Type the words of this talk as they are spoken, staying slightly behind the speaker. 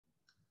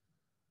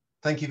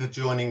Thank you for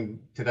joining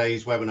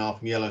today's webinar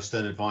from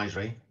Yellowstone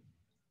Advisory.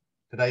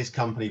 Today's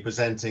company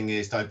presenting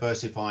is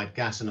Diversified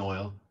Gas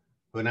Oil,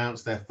 who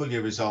announced their full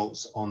year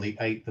results on the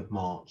 8th of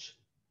March.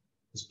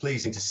 It's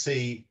pleasing to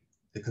see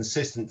the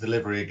consistent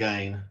delivery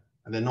again,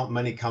 and there are not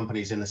many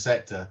companies in the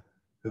sector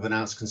who've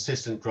announced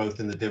consistent growth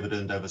in the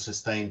dividend over a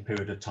sustained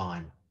period of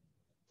time.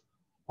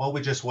 While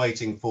we're just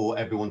waiting for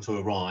everyone to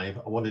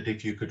arrive, I wondered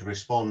if you could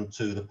respond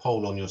to the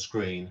poll on your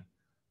screen.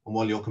 And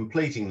while you're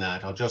completing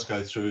that, I'll just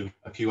go through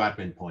a few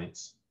admin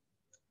points.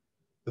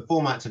 The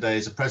format today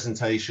is a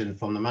presentation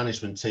from the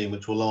management team,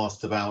 which will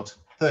last about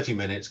 30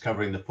 minutes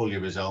covering the full year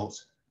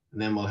results,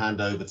 and then we'll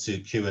hand over to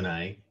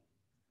Q&A.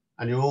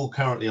 And you're all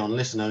currently on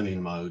listen-only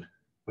mode,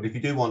 but if you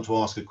do want to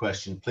ask a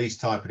question, please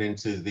type it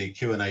into the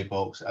Q&A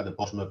box at the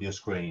bottom of your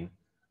screen,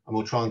 and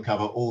we'll try and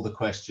cover all the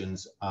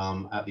questions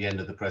at the end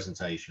of the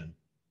presentation.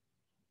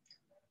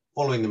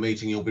 Following the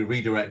meeting, you'll be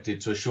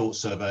redirected to a short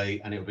survey,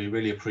 and it would be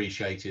really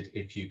appreciated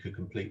if you could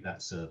complete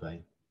that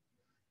survey.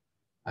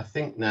 I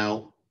think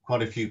now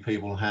quite a few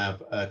people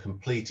have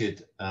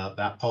completed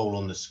that poll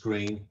on the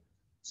screen,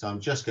 so I'm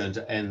just going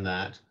to end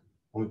that.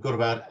 And we've got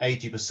about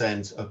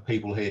 80% of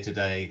people here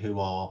today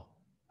who are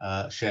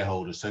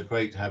shareholders, so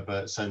great to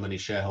have so many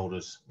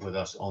shareholders with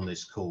us on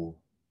this call.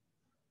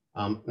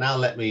 Now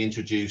let me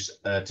introduce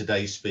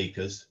today's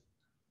speakers.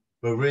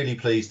 We're really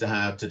pleased to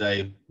have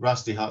today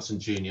Rusty Hutson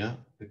Jr.,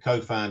 the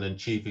co-founder and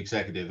chief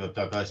executive of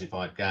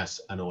Diversified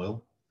Gas and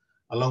Oil,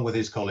 along with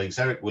his colleagues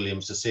Eric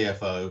Williams, the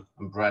CFO,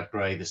 and Brad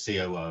Gray, the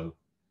COO.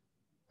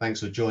 Thanks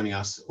for joining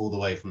us all the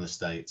way from the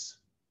States.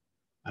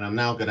 And I'm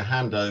now going to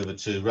hand over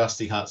to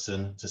Rusty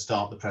Hutson to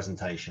start the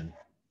presentation.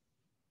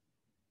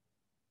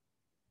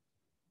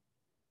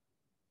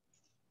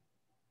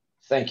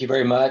 Thank you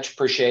very much.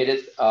 Appreciate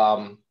it.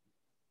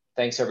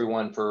 Thanks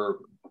everyone for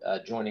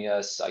joining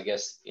us, I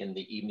guess, in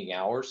the evening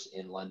hours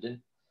in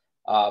London.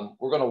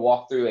 We're going to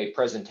walk through a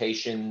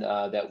presentation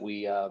that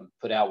we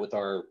put out with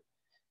our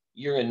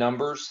year-end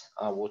numbers.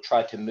 We'll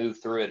try to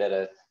move through it at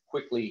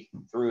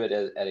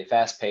a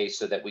fast pace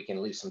so that we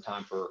can leave some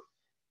time for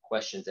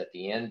questions at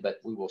the end. But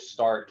we will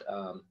start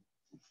on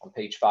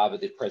page 5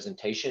 of the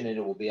presentation, and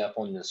it will be up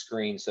on the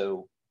screen.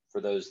 So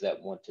for those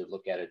that want to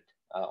look at it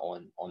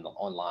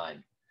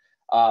online,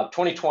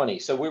 2020.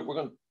 So we're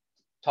going to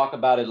talk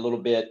about it a little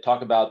bit,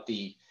 talk about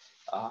the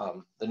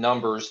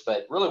numbers,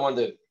 but really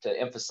wanted to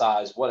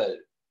emphasize what a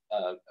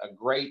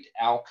great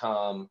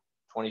outcome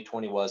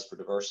 2020 was for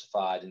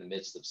Diversified in the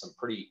midst of some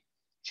pretty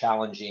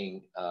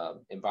challenging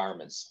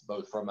environments,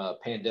 both from a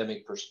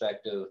pandemic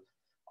perspective,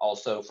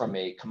 also from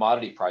a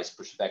commodity price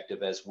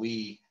perspective, as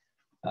we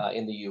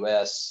in the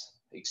U.S.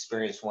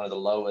 experienced one of the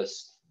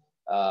lowest,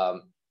 saw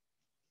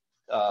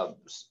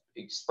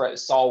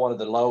one of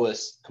the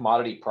lowest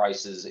commodity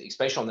prices,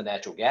 especially on the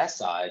natural gas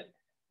side,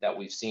 that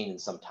we've seen in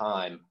some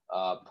time,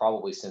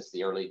 probably since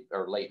the early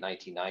or late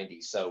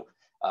 1990s. So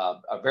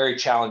a very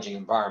challenging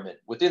environment.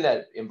 Within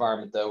that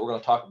environment, though, we're going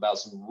to talk about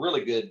some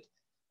really good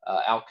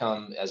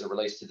outcome as it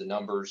relates to the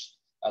numbers.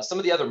 Some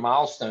of the other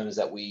milestones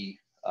that we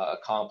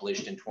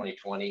accomplished in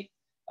 2020,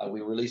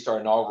 we released our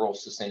inaugural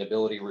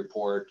sustainability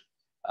report,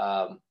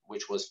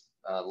 which was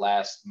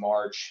last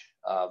March.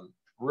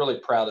 Really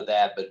proud of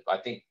that, but I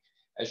think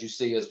as you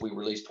see, as we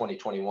release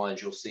 2021,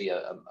 you'll see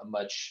a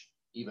much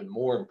even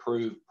more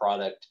improved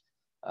product,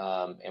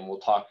 and we'll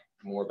talk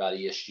more about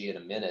ESG in a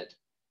minute.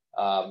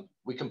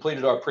 We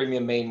completed our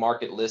premium main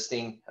market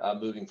listing,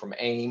 moving from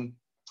AIM,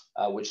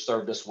 which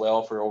served us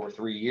well for over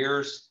 3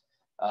 years,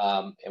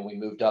 and we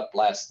moved up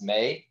last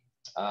May.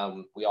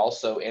 We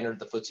also entered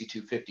the FTSE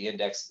 250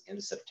 index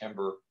in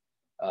September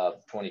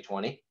of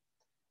 2020.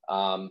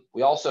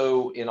 We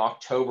also, in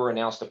October,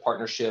 announced a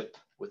partnership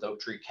with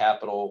Oaktree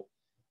Capital,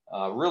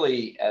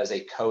 really as a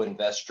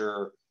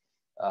co-investor,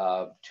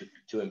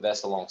 to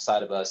invest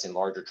alongside of us in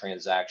larger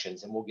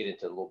transactions, and we'll get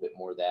into a little bit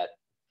more of that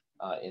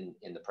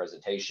in the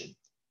presentation.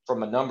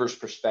 From a numbers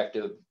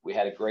perspective, we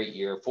had a great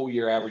year. Full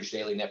year average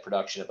daily net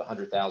production of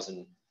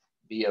 100,000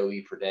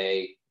 BOE per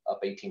day,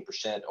 up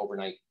 18% over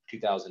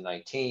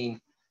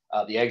 2019.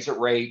 The exit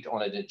rate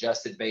on an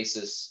adjusted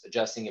basis,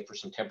 adjusting it for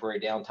some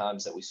temporary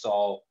downtimes that we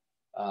saw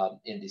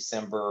in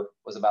December,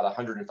 was about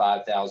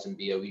 105,000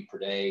 BOE per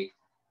day.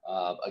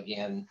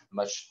 Again,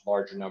 much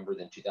larger number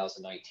than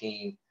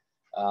 2019.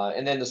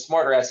 And then the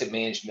smarter asset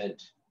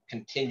management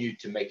continued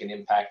to make an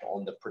impact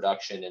on the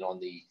production and on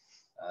the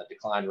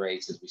decline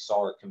rates, as we saw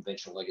our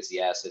conventional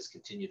legacy assets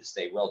continue to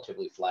stay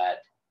relatively flat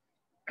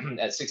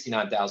at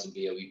 69,000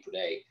 BOE per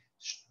day.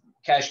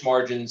 Cash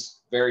margins,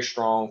 very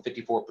strong,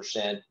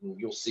 54%. And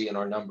you'll see in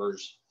our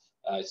numbers,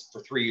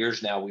 for 3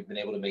 years now, we've been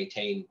able to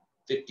maintain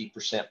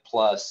 50%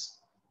 plus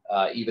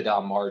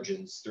EBITDA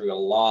margins through a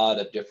lot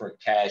of different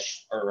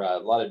a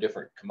lot of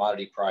different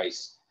commodity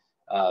price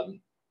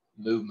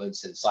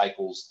movements and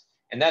cycles.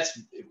 And that's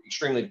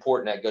extremely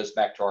important. That goes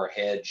back to our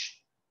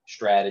hedge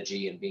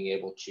strategy and being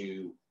able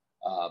to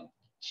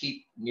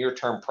keep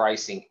near-term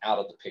pricing out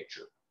of the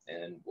picture.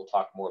 And we'll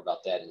talk more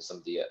about that in some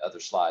of the other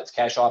slides.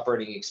 Cash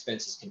operating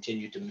expenses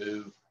continue to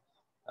move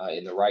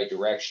in the right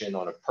direction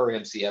on a per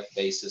MCF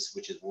basis,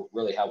 which is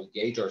really how we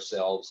gauge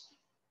ourselves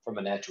from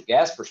a natural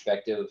gas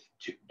perspective,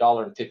 to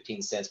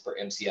 $1.15 per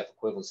MCF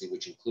equivalency,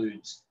 which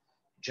includes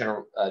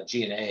general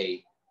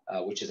G&A,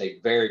 which is a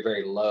very,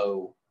 very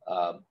low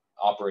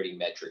operating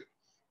metric.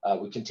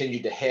 We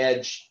continue to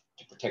hedge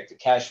to protect the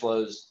cash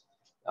flows.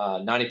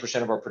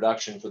 90% of our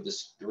production for the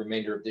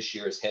remainder of this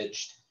year is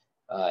hedged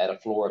at a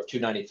floor of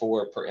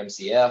 $2.94 per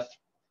MCF.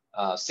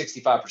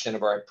 65%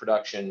 of our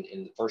production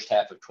in the first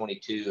half of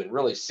 22, and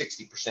really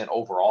 60%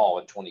 overall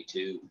in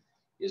 22,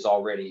 is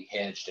already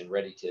hedged and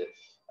ready to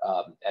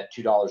at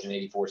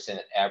 $2.84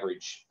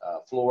 average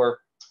floor,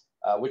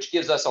 which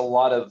gives us a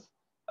lot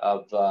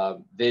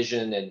of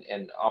vision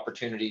and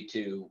opportunity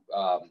to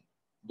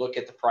look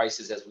at the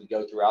prices as we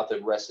go throughout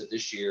the rest of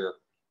this year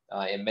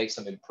and make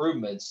some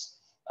improvements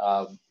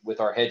with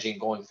our hedging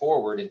going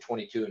forward in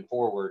 22 and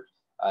forward,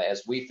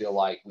 as we feel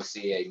like we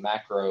see a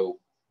macro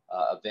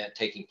event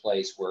taking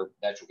place where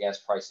natural gas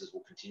prices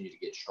will continue to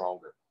get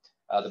stronger.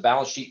 The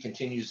balance sheet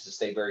continues to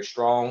stay very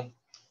strong,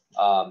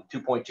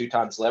 2.2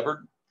 times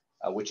levered,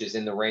 which is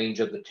in the range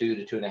of the 2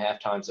 to 2.5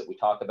 times that we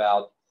talk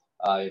about,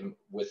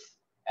 with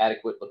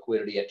adequate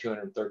liquidity at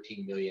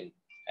 $213 million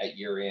at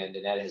year end,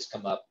 and that has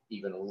come up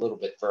even a little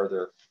bit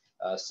further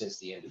since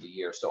the end of the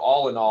year. So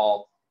all in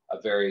all, a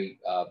very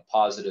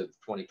positive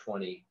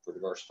 2020 for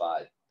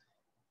Diversified.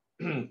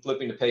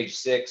 Flipping to page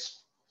 6,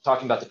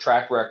 talking about the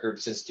track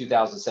record since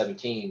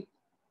 2017,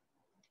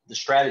 the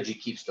strategy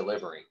keeps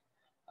delivering.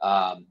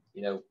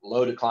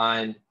 Low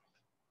decline,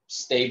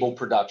 stable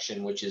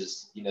production, which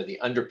is the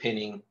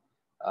underpinning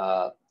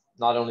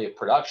not only of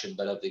production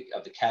but of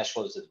the cash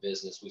flows of the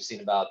business. We've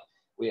seen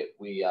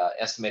we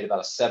estimate about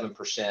a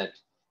 7%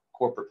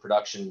 corporate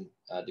production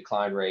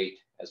decline rate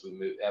as we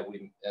move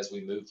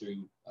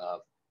through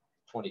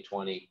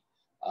 2020,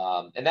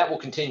 and that will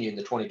continue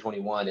into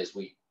 2021 as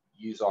we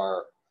use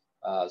our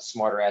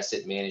smarter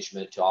asset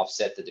management to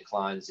offset the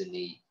declines in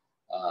the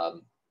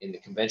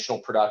conventional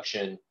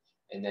production.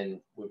 And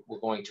then we're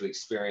going to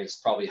experience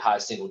probably high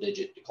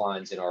single-digit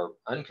declines in our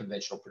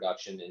unconventional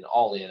production, and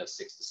all in a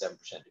 6 to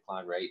 7%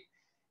 decline rate.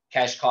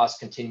 Cash costs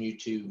continue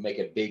to make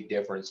a big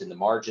difference in the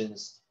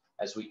margins,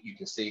 as you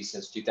can see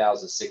since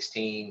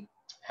 2016,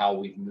 how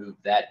we've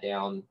moved that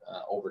down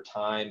over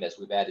time as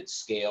we've added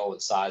scale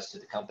and size to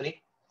the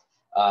company.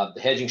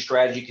 The hedging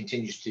strategy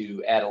continues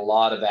to add a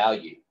lot of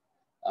value,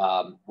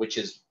 which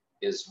is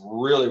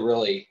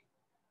really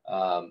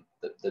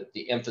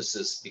the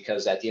emphasis,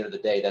 because at the end of the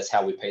day, that's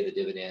how we pay the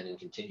dividend and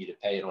continue to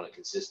pay it on a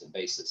consistent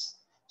basis.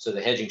 So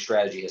the hedging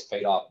strategy has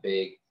paid off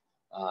big.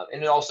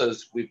 And it also,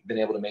 we've been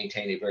able to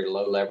maintain a very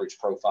low leverage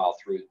profile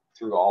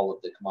through all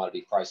of the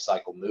commodity price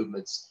cycle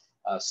movements,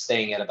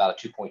 staying at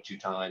about a 2.2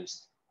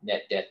 times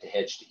net debt to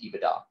hedge to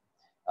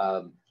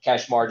EBITDA.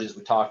 Cash margins,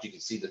 we talked, you can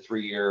see the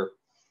 3-year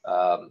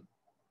of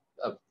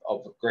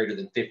greater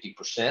than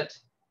 50%,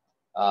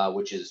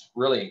 which is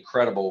really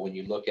incredible when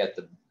you look at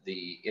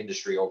the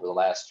industry over the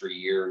last 3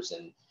 years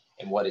and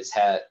what it's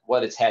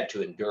had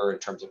to endure in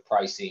terms of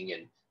pricing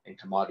and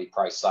commodity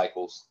price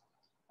cycles.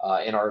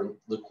 And our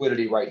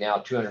liquidity right now,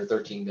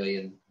 $213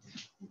 million,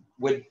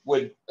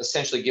 would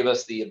essentially give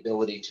us the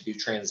ability to do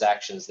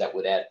transactions that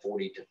would add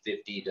 $40 to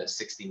 $50 to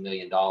 $60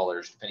 million,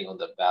 depending on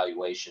the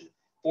valuation,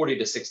 $40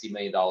 to $60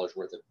 million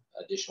worth of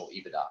additional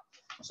EBITDA.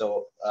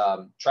 So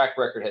track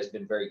record has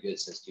been very good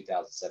since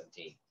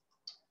 2017.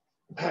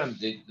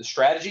 The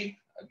strategy,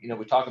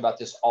 we talk about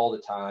this all the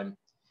time,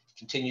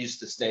 continues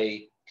to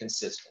stay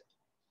consistent.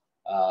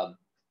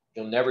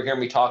 You'll never hear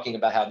me talking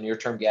about how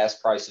near-term gas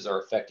prices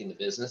are affecting the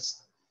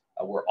business.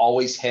 We're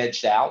always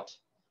hedged out.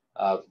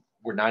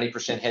 We're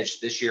 90% hedged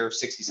this year,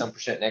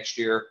 60-some% next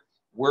year.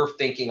 We're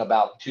thinking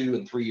about 2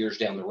 and 3 years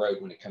down the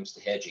road when it comes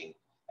to hedging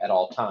at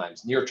all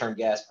times. Near-term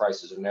gas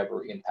prices are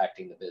never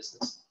impacting the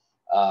business.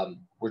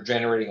 We're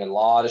generating a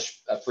lot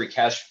of free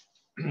cash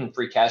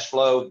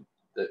flow,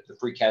 the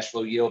free cash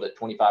flow yield at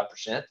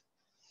 25%.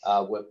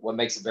 What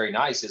makes it very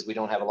nice is we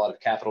don't have a lot of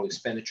capital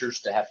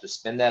expenditures to have to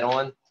spend that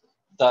on,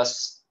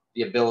 thus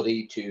the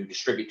ability to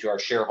distribute to our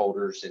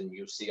shareholders. And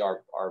you'll see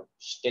our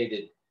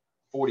stated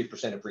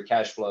 40% of free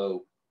cash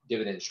flow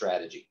dividend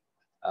strategy.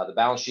 The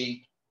balance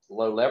sheet,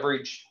 low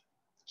leverage,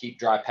 keep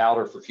dry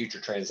powder for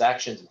future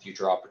transactions and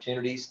future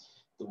opportunities.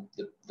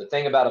 The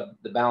thing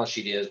about the balance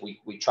sheet is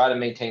we try to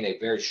maintain a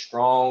very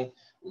strong,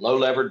 low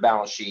levered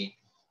balance sheet,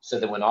 so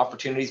that when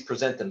opportunities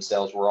present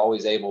themselves, we're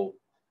always able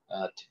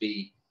to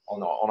be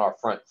on our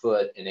front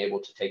foot and able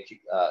to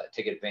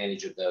take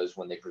advantage of those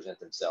when they present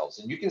themselves.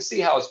 And you can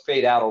see how it's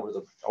paid out over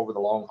the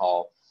long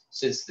haul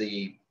since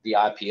the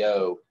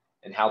IPO,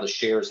 and how the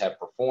shares have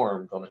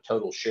performed on a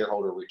total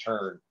shareholder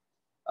return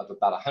of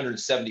about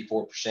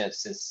 174%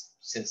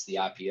 since the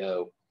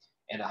IPO,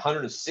 and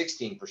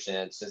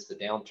 116% since the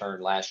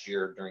downturn last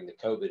year during the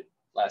COVID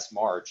last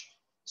March.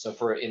 So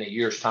in a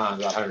year's time,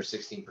 about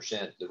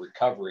 116%, the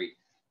recovery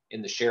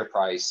in the share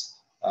price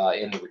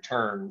in the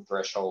return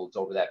thresholds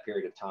over that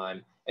period of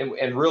time,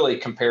 and really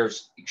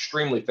compares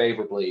extremely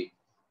favorably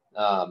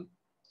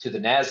to the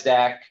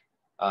NASDAQ,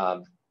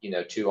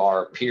 to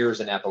our peers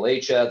in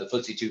Appalachia, the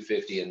FTSE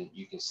 250, and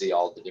you can see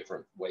all the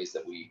different ways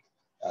that we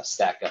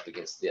stack up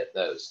against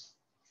those.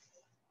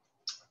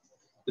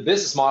 The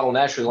business model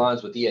naturally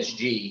aligns with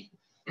ESG.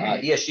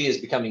 ESG is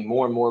becoming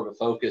more and more of a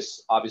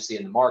focus, obviously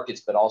in the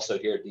markets, but also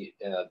here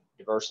at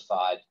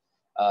Diversified.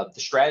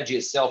 The strategy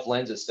itself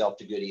lends itself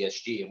to good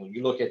ESG. And when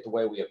you look at the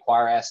way we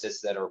acquire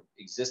assets that are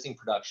existing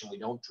production, we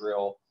don't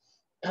drill,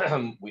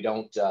 we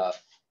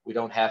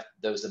don't have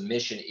those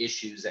emission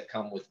issues that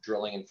come with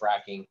drilling and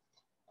fracking.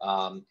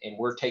 And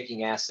we're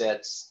taking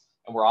assets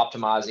and we're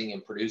optimizing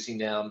and producing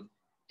them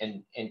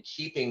and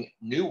keeping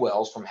new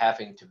wells from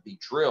having to be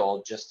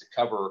drilled just to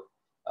cover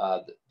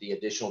the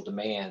additional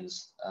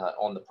demands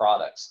on the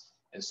products.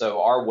 And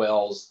so our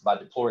wells, by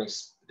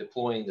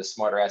deploying the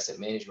smarter asset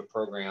management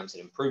programs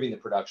and improving the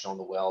production on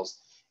the wells,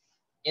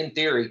 in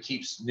theory,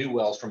 keeps new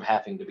wells from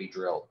having to be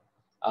drilled.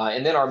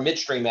 And then our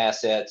midstream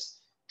assets,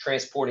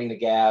 transporting the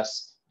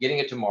gas, getting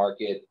it to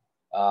market.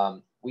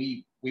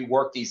 We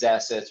work these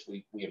assets,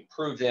 we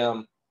improve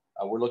them.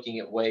 We're looking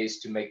at ways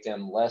to make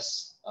them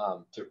less,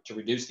 to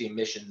reduce the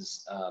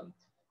emissions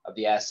of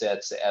the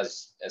assets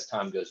as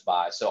time goes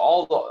by. So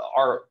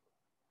our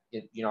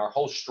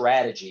whole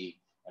strategy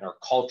and our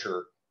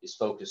culture is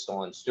focused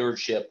on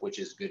stewardship, which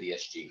is good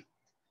ESG.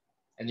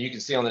 And you can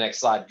see on the next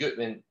slide, good,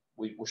 and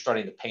we're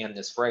starting to pan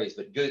this phrase,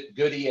 but good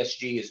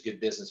ESG is good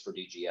business for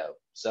DGO.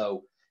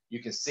 So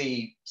you can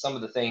see some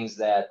of the things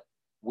that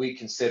we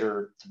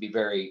consider to be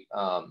very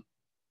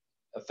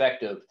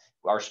effective.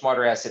 Our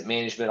smarter asset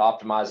management,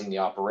 optimizing the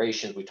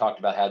operations. We talked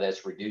about how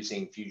that's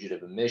reducing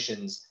fugitive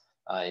emissions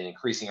and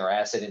increasing our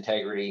asset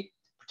integrity,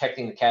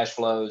 protecting the cash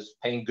flows,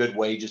 paying good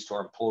wages to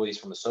our employees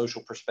from a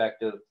social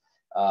perspective,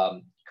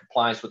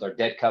 compliance with our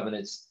debt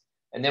covenants,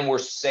 and then we're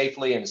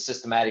safely and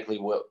systematically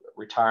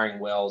retiring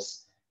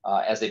wells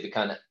as they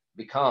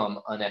become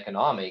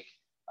uneconomic,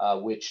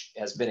 which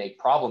has been a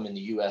problem in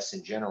the U.S.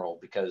 in general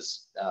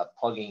because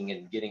plugging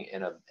and getting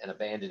and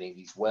abandoning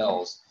these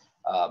wells,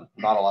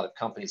 not a lot of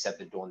companies have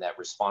been doing that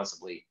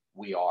responsibly.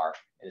 We are,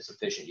 and it's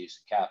efficient use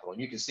of capital. And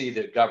you can see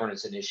the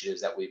governance initiatives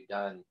that we've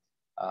done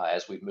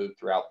as we've moved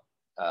throughout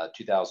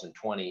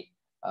 2020,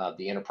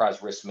 the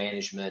enterprise risk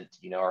management,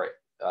 our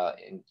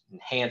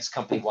enhanced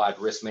company-wide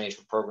risk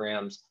management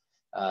programs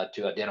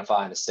to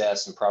identify and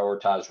assess and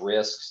prioritize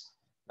risks,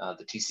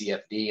 the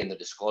TCFD and the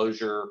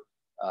disclosure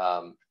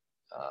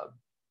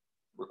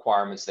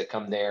requirements that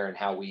come there, and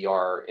how we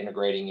are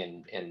integrating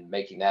and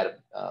making that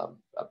a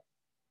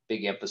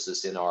big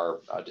emphasis in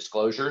our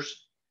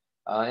disclosures.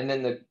 And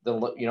then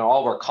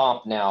all of our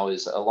comp now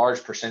is a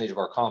large percentage of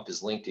our comp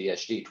is linked to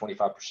ESG.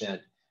 25%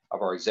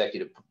 of our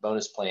executive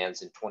bonus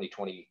plans in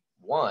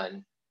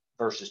 2021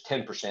 versus 10%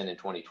 in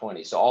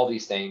 2020. So all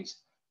these things,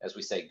 as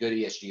we say, good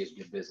ESG is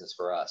good business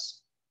for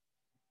us.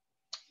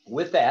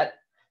 With that,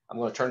 I'm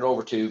going to turn it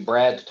over to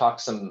Brad to talk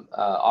some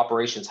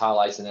operations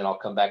highlights, and then I'll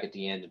come back at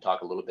the end and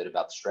talk a little bit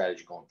about the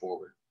strategy going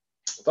forward.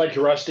 Thank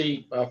you,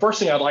 Rusty. First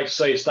thing I'd like to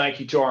say is thank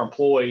you to our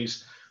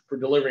employees for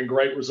delivering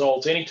great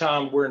results.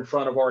 Anytime we're in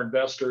front of our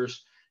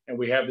investors and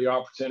we have the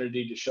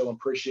opportunity to show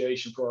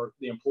appreciation for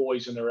the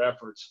employees and their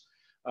efforts,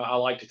 I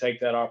like to take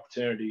that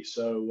opportunity.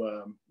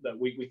 So that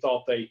we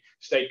thought they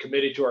stayed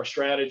committed to our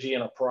strategy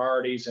and our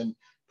priorities and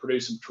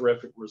produced some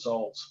terrific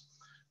results.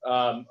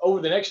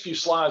 Over the next few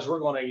slides, we're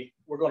going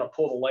to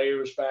pull the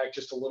layers back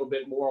just a little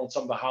bit more on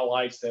some of the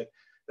highlights that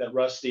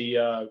Rusty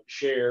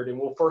shared. And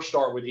we'll first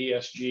start with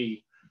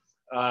ESG.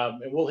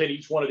 And we'll hit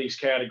each one of these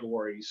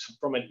categories.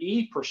 From an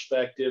E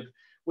perspective,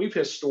 we've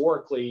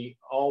historically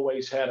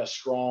always had a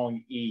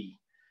strong E.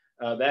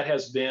 That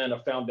has been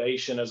a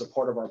foundation as a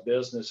part of our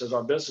business, as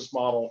our business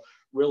model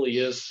really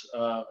is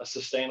a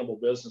sustainable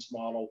business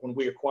model. When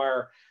we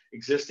acquire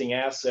existing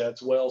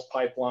assets, wells,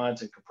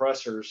 pipelines, and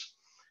compressors,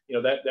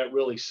 that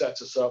really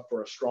sets us up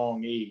for a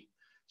strong E.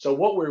 So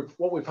what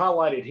we've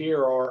highlighted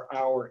here are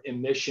our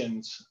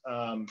emissions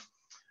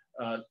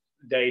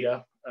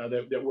data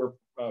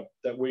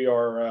that we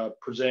are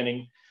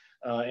presenting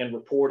and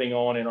reporting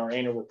on in our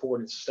annual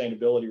report and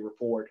sustainability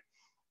report.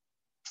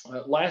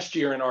 Last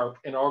year in our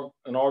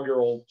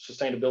inaugural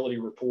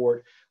sustainability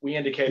report, we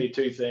indicated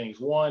two things.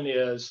 One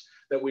is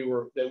that we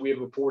had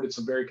reported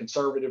some very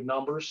conservative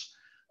numbers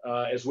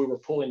as we were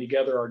pulling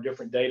together our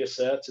different data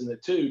sets, and the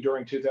two,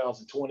 during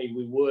 2020,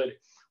 we would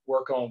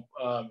work on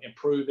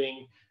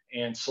improving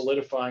and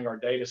solidifying our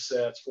data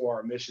sets for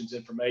our emissions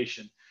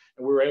information.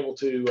 And we were able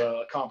to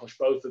accomplish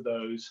both of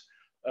those.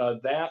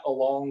 That,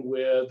 along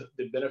with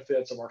the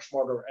benefits of our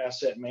smarter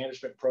asset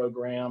management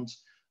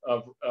programs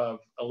of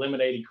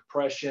eliminating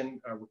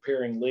compression,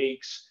 repairing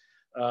leaks,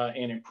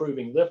 and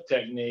improving lift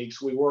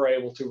techniques, we were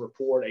able to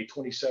report a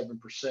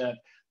 27%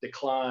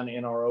 decline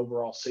in our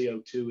overall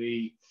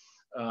CO2e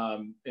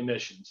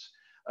emissions.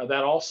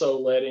 That also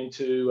led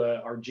into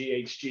our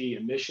GHG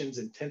emissions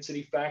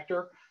intensity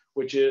factor,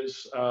 which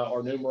is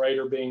our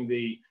numerator being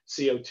the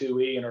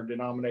CO2e and our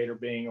denominator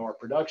being our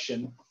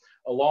production,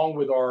 along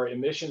with our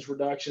emissions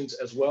reductions,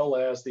 as well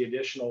as the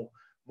additional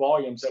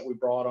volumes that we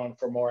brought on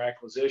from our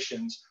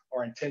acquisitions.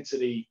 Our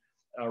intensity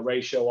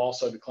ratio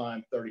also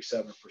declined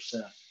 37%.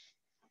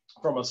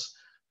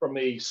 From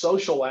the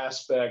social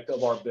aspect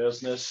of our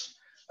business,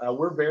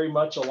 we're very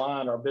much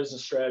aligned. Our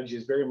business strategy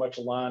is very much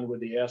aligned with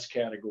the S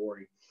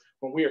category.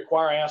 When we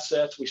acquire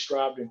assets, we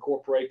strive to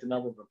incorporate the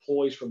number of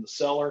employees from the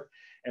seller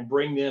and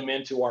bring them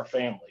into our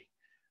family.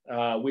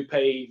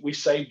 We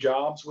save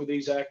jobs with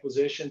these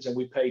acquisitions, and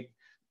we pay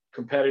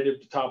competitive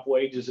to top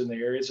wages in the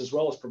areas, as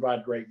well as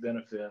provide great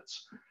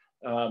benefits.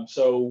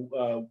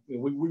 We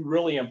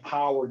really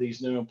empower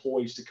these new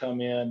employees to come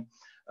in,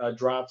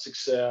 drive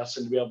success,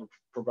 and to be able to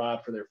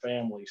provide for their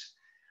families.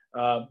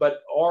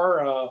 But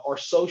our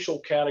social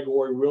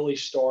category really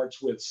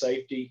starts with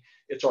safety.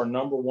 It's our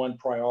number one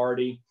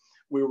priority.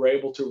 We were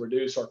able to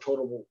reduce our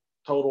total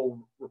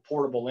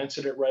reportable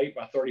incident rate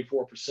by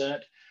 34%,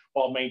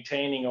 while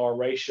maintaining our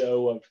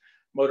ratio of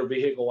motor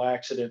vehicle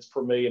accidents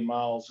per million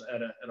miles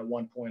at a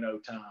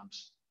 1.0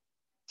 times.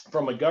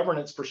 From a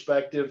governance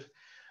perspective,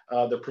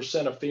 the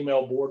percent of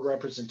female board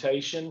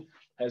representation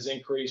has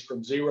increased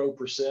from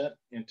 0%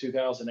 in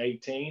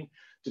 2018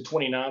 to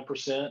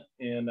 29%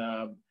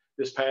 in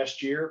this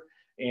past year.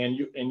 And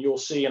you'll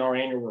see in our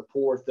annual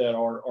report that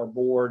our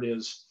board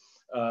is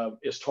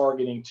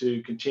targeting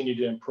to continue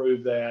to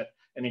improve that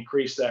and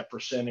increase that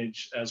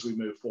percentage as we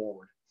move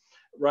forward.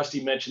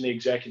 Rusty mentioned the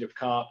executive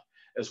comp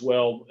as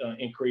well,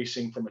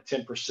 increasing from a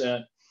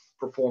 10%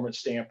 performance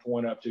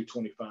standpoint up to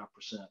 25%.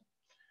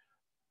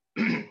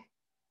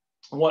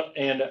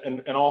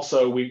 And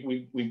also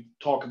we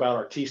talk about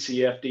our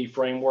TCFD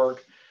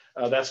framework.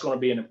 That's going to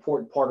be an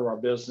important part of our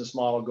business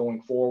model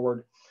going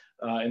forward,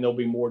 and there'll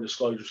be more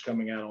disclosures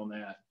coming out on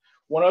that.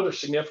 One other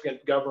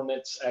significant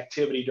governance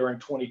activity during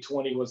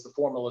 2020 was the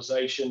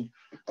formalization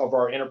of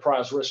our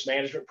enterprise risk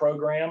management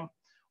program.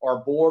 Our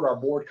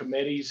board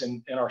committees,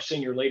 and our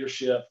senior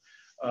leadership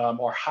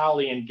are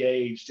highly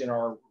engaged in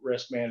our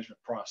risk management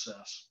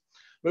process.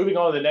 Moving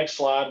on to the next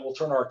slide, we'll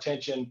turn our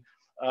attention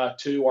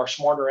to our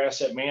Smarter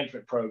Asset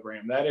Management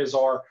program. That is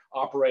our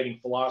operating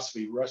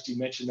philosophy. Rusty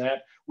mentioned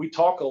that. We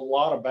talk a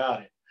lot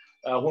about it.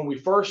 When we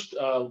first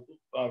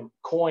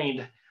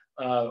coined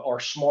our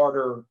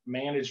smarter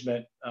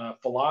management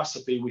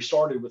philosophy, we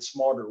started with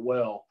smarter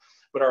well.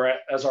 But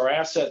as our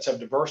assets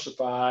have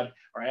diversified,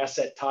 our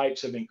asset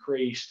types have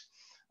increased,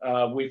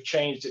 we've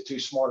changed it to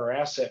smarter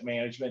asset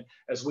management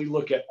as we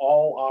look at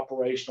all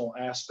operational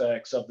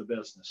aspects of the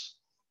business.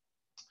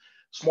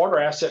 Smarter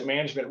asset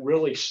management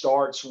really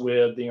starts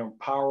with the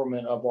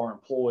empowerment of our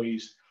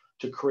employees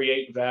to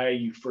create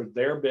value for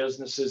their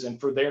businesses and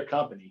for their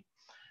company.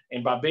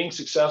 And by being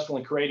successful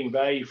in creating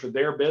value for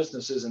their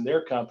businesses and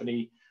their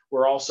company,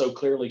 we're also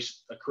clearly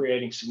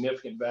creating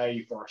significant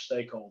value for our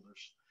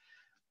stakeholders.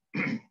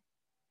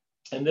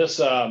 And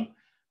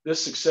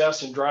this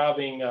success in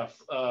driving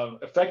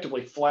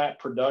effectively flat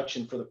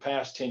production for the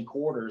past 10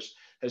 quarters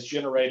has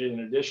generated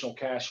an additional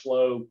cash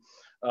flow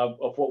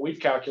of what we've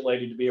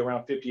calculated to be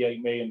around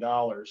 $58 million.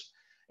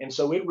 And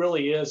so it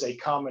really is a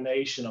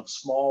combination of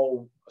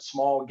small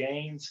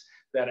gains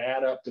that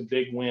add up to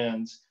big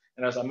wins.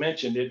 And as I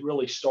mentioned, it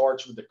really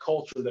starts with the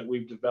culture that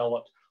we've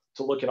developed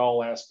to look at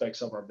all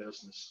aspects of our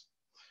business.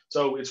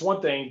 So it's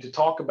one thing to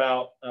talk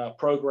about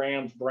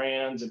programs,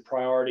 brands, and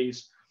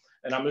priorities,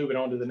 and I'm moving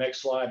on to the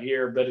next slide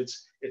here, but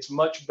it's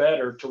much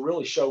better to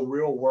really show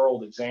real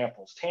world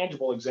examples,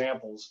 tangible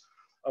examples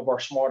of our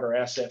smarter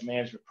asset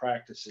management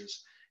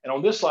practices. And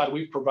on this slide,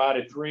 we've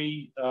provided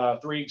three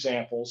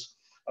examples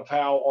of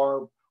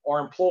how our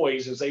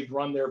employees, as they've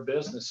run their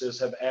businesses,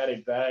 have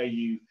added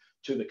value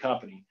to the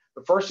company.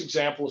 The first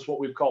example is what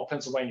we've called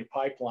Pennsylvania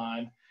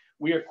Pipeline.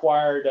 We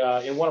acquired,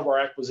 in one of our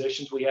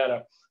acquisitions, we had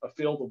a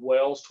field of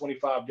wells,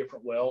 25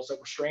 different wells that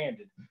were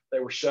stranded. They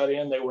were shut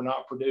in, they were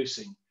not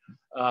producing.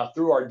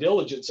 Through our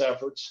diligence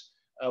efforts,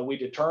 we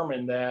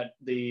determined that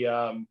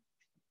the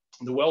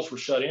wells were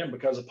shut in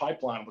because the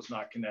pipeline was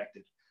not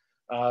connected.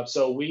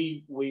 So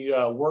we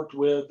worked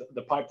with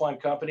the pipeline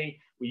company.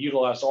 We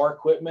utilized our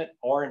equipment,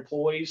 our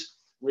employees,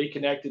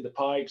 reconnected the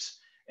pipes,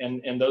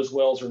 and those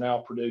wells are now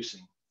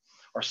producing.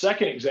 Our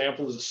second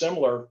example is a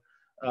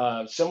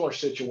similar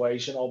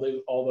situation,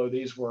 although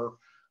these were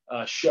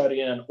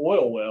shut-in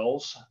oil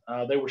wells.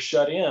 They were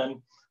shut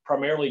in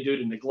primarily due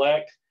to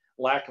neglect,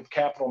 lack of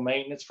capital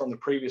maintenance from the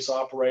previous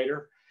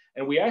operator,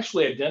 and we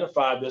actually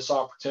identified this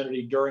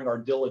opportunity during our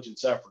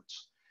diligence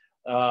efforts.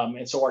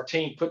 And so our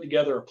team put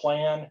together a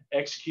plan,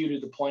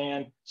 executed the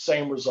plan,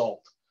 same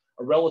result,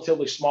 a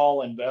relatively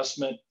small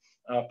investment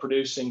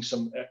producing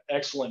some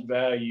excellent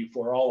value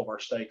for all of our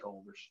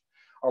stakeholders.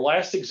 Our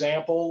last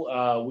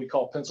example we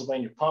call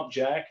Pennsylvania Pump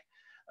Jack,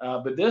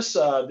 but this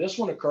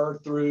one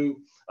occurred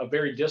through a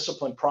very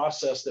disciplined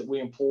process that we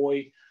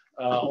employ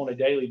on a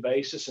daily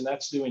basis, and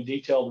that's doing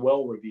detailed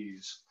well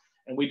reviews.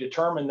 And we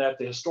determined that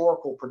the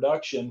historical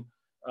production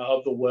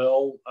of the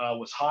well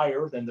was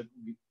higher than the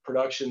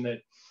production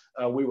that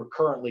we were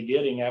currently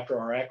getting after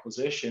our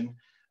acquisition.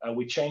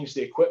 We changed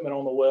the equipment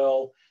on the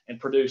well and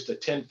produced a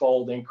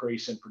 10-fold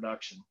increase in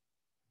production.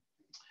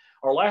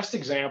 Our last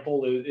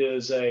example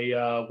is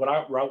what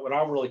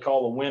I really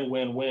call a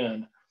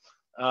win-win-win.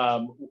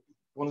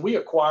 When we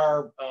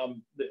acquire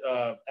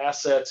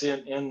assets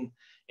in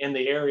in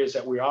the areas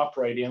that we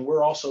operate in,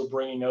 we're also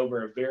bringing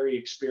over a very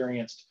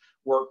experienced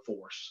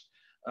workforce.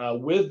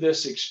 With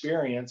this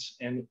experience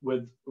and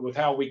with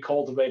how we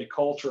cultivate a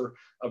culture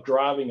of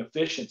driving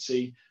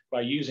efficiency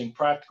by using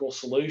practical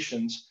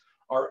solutions,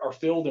 our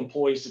field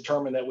employees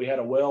determined that we had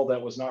a well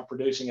that was not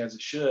producing as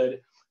it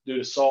should due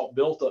to salt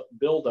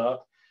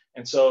buildup.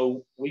 And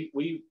so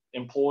we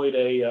employed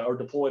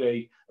deployed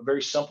a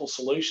very simple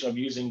solution of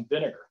using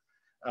vinegar,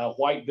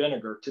 white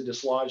vinegar, to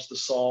dislodge the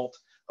salt,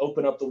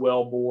 open up the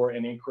well bore,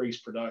 and increase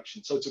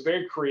production. So it's a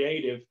very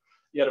creative,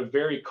 yet a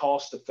very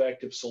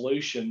cost-effective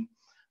solution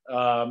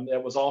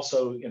that was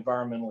also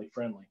environmentally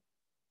friendly.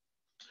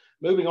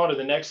 Moving on to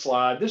the next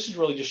slide, this is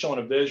really just showing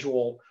a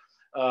visual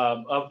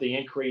of the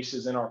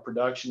increases in our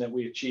production that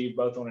we achieved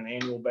both on an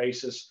annual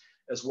basis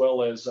as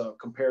well as a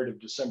comparative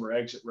December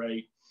exit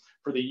rate.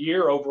 For the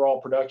year,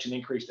 overall production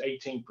increased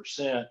 18%,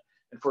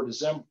 and for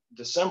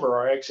December,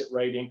 our exit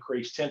rate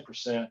increased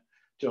 10%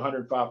 to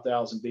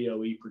 105,000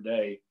 BOE per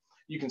day.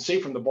 You can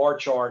see from the bar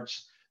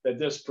charts that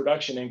this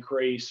production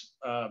increase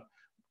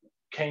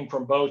came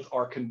from both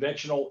our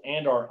conventional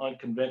and our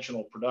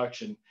unconventional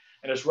production.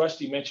 And as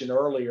Rusty mentioned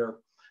earlier,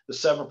 the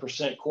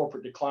 7%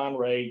 corporate decline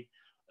rate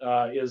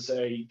is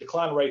a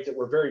decline rate that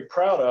we're very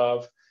proud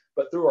of,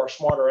 but through our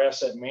smarter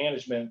asset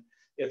management,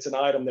 it's an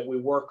item that we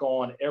work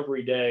on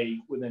every day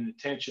with an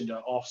intention to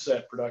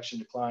offset production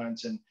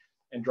declines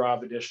and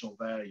drive additional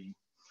value.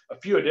 A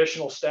few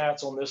additional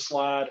stats on this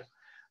slide.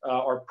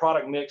 Our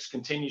product mix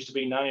continues to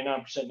be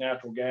 99%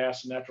 natural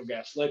gas and natural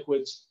gas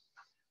liquids.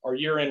 Our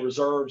year-end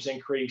reserves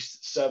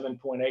increased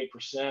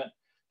 7.8%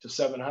 to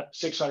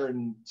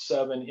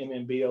 607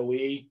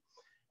 MMBOE.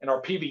 And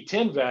our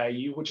PV10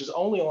 value, which is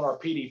only on our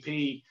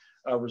PDP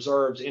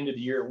reserves, ended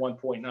the year at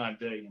 1.9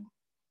 billion.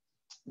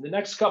 The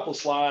next couple of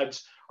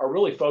slides are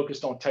really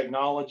focused on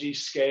technology,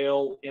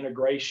 scale,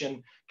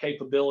 integration,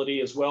 capability,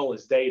 as well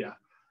as data,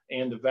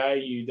 and the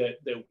value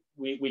that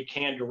we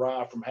can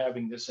derive from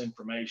having this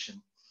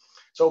information.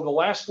 So over the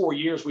last 4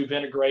 years, we've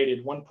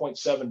integrated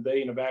 1.7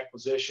 billion of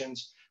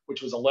acquisitions,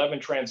 which was 11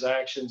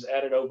 transactions,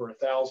 added over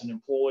 1,000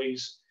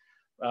 employees,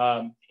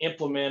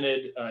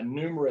 implemented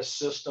numerous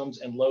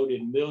systems, and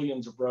loaded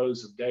millions of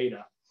rows of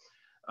data.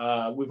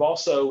 We've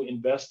also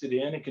invested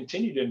in and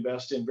continue to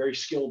invest in very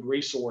skilled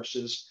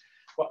resources,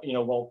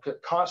 while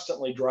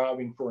constantly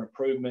driving for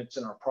improvements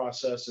in our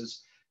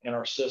processes and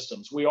our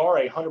systems. We are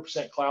a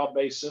 100%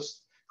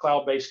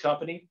 cloud-based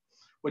company,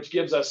 which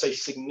gives us a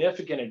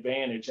significant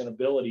advantage and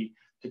ability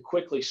to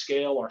quickly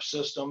scale our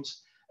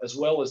systems, as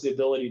well as the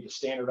ability to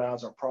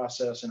standardize our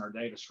process and our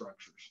data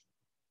structures.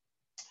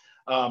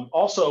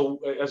 Also,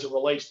 as it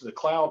relates to the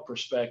cloud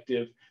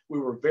perspective, we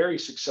were very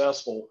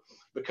successful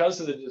because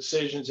of the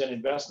decisions and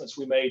investments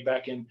we made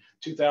back in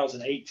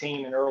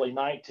 2018 and early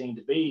 19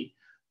 to be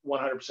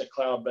 100%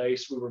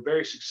 cloud-based. We were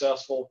very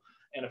successful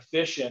and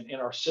efficient in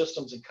our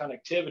systems and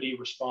connectivity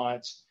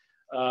response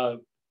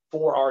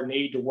for our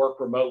need to work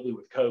remotely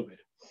with COVID.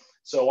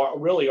 So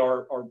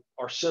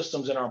our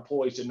systems and our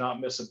employees did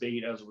not miss a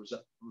beat as a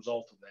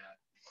result of that.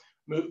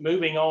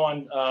 Moving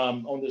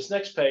on this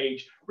next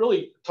page,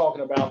 really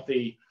talking about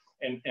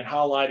and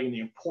highlighting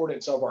the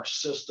importance of our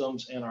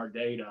systems and our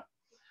data.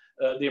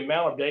 The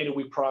amount of data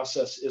we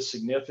process is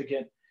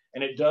significant,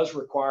 and it does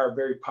require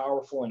very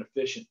powerful and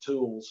efficient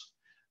tools.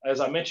 As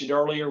I mentioned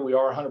earlier, we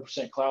are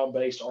 100%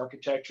 cloud-based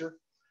architecture,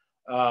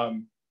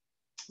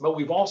 but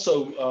we've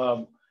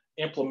also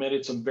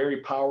implemented some very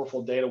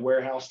powerful data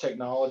warehouse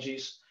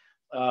technologies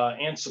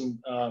and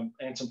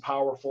some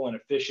powerful and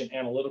efficient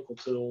analytical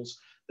tools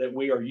that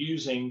we are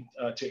using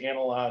to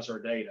analyze our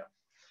data.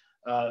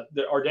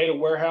 Our data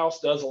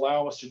warehouse does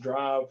allow us to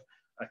drive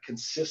a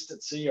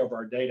consistency of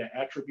our data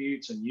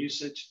attributes and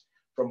usage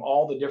from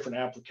all the different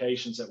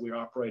applications that we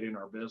operate in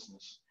our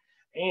business.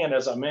 And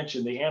as I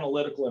mentioned, the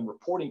analytical and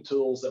reporting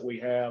tools that we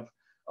have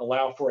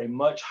allow for a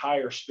much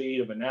higher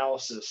speed of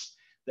analysis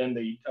than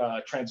the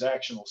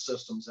transactional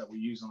systems that we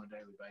use on a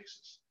daily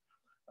basis.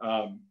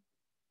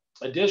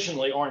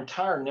 Additionally, our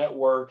entire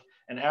network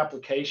and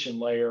application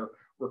layer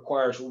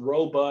requires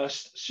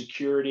robust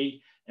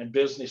security and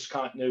business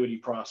continuity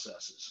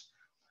processes.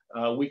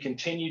 We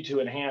continue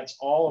to enhance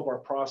all of our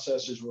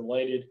processes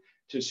related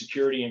to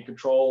security and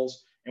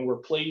controls, and we're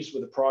pleased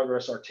with the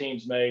progress our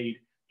teams made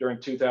during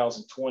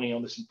 2020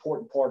 on this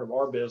important part of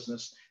our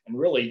business and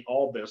really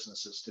all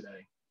businesses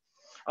today.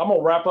 I'm going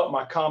to wrap up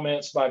my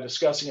comments by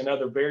discussing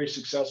another very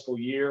successful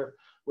year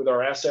with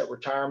our asset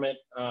retirement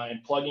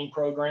and plugging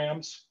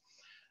programs.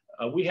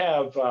 We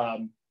have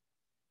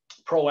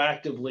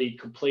proactively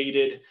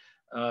completed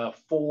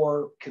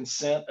 4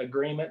 consent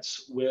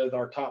agreements with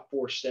our top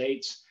 4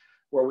 states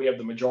where we have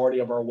the majority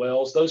of our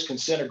wells. Those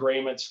consent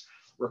agreements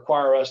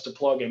require us to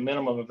plug a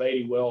minimum of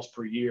 80 wells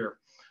per year.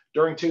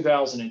 During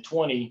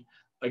 2020,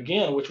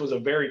 again, which was a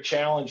very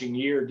challenging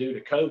year due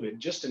to COVID,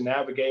 just to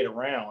navigate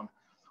around,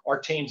 our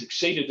teams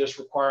exceeded this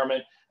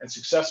requirement and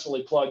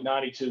successfully plugged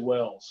 92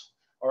 wells.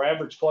 Our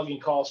average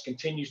plugging cost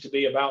continues to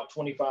be about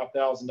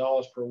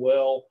 $25,000 per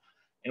well,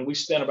 and we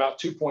spent about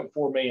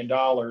 $2.4 million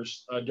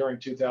during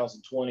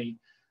 2020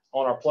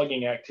 on our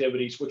plugging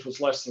activities, which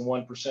was less than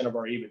 1% of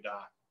our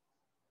EBITDA.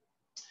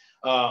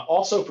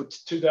 Also for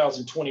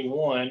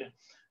 2021,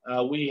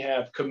 we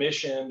have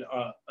commissioned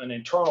an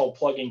internal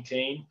plugging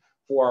team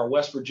for our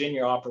West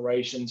Virginia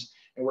operations.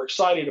 And we're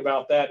excited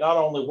about that, not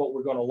only what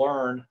we're going to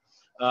learn,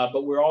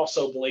 but we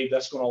also believe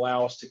that's going to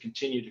allow us to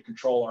continue to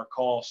control our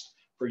costs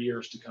for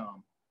years to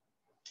come.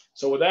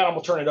 So with that, I'm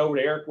going to turn it over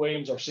to Eric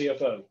Williams, our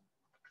CFO.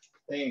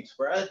 Thanks,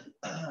 Brad.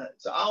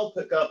 So I'll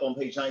pick up on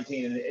page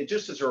 19. And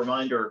just as a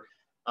reminder,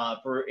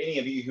 for any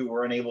of you who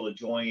were unable to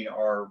join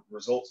our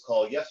results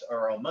call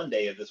on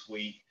Monday of this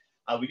week,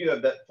 we do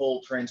have that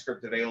full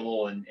transcript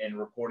available and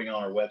reporting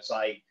on our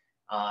website.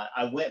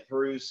 I went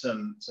through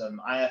some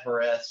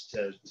IFRS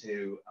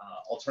to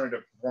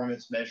alternative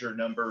performance measure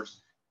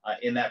numbers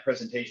in that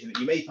presentation that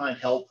you may find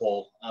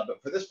helpful.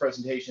 But for this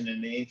presentation,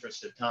 in the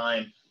interest of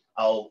time,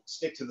 I'll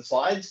stick to the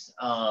slides.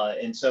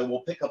 And so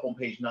we'll pick up on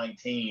page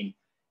 19.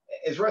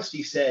 As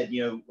Rusty said,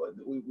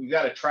 we've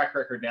got a track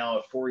record now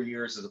of 4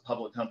 years as a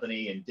public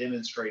company and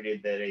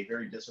demonstrated that a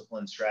very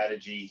disciplined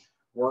strategy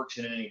works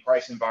in any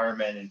price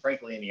environment and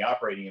frankly any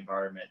operating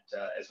environment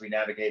as we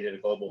navigated a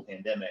global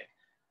pandemic.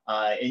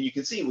 And you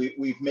can see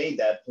we've made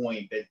that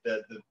point that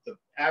the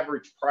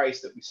average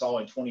price that we saw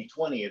in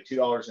 2020 of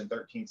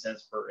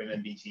 $2.13 per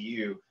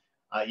MMBTU,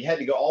 you had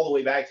to go all the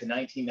way back to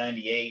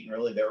 1998 and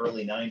really the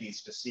early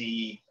 90s to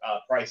see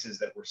prices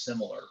that were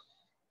similar.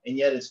 And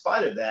yet, in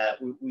spite of that,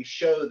 we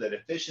show that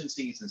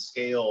efficiencies and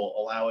scale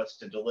allow us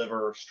to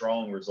deliver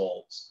strong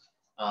results.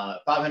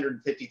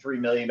 $553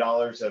 million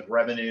of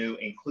revenue,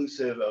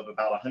 inclusive of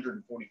about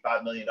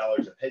 $145 million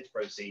of hedge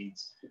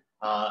proceeds,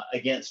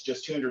 against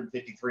just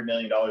 $253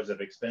 million of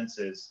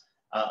expenses,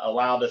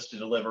 allowed us to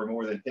deliver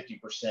more than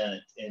 50%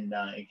 in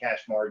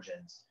cash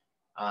margins.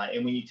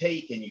 And when you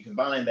take and you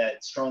combine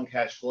that strong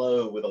cash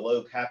flow with a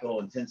low capital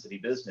intensity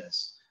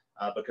business,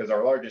 because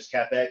our largest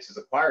CapEx is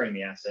acquiring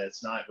the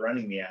assets, not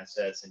running the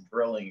assets and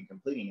drilling and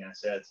completing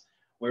assets,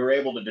 we were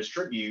able to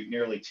distribute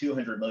nearly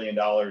 $200 million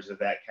of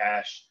that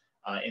cash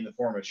in the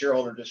form of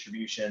shareholder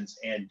distributions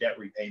and debt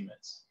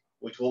repayments,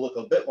 which we'll look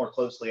a bit more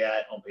closely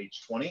at on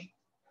page 20.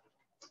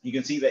 You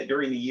can see that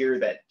during the year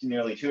that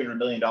nearly $200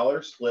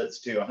 million splits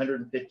to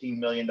 $115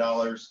 million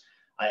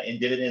in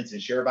dividends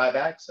and share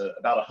buybacks,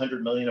 about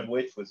 $100 million of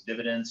which was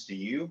dividends to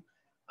you.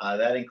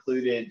 That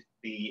included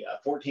the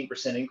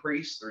 14%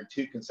 increase through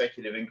 2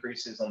 consecutive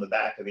increases on the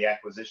back of the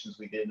acquisitions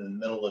we did in the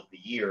middle of the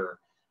year,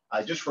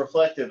 just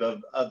reflective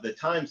of the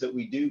times that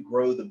we do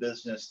grow the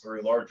business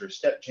through larger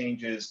step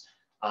changes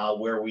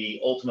where we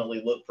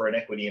ultimately look for an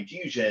equity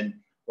infusion.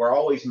 We're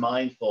always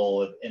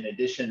mindful of, in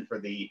addition for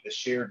the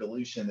share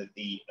dilution, that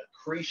the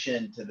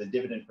accretion to the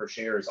dividend per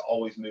share is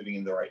always moving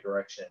in the right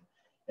direction.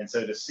 And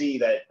so to see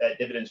that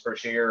dividends per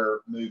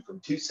share move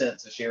from 2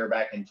 cents a share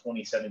back in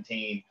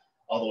 2017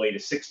 all the way to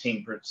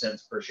 16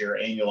 cents per share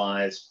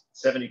annualized,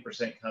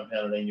 70%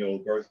 compounded annual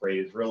growth rate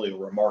is really a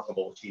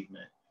remarkable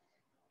achievement.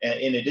 And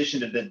in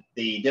addition to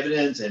the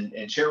dividends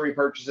and share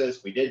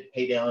repurchases, we did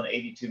pay down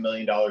 $82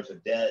 million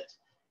of debt.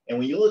 And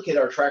when you look at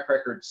our track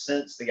record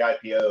since the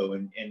IPO,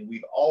 and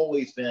we've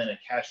always been a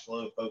cash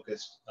flow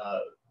focused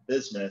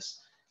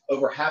business,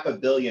 over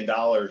 $500 million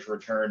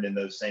returned in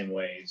those same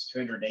ways,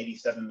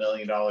 $287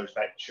 million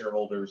back to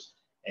shareholders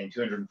and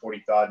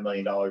 $245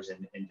 million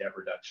in debt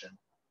reduction.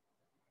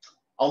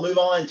 I'll move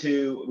on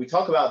to, we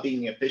talk about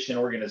being an efficient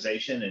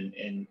organization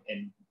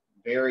and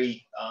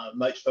very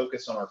much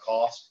focused on our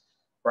cost.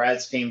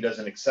 Brad's team does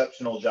an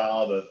exceptional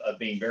job of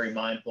being very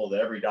mindful that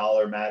every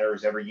dollar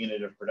matters, every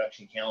unit of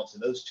production counts,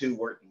 and those two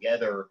work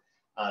together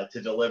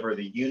to deliver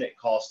the unit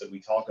cost that we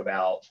talk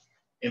about.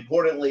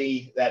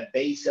 Importantly, that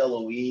base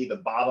LOE,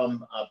 the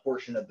bottom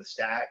portion of the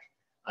stack,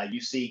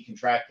 you see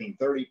contracting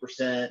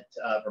 30%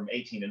 from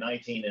 18 to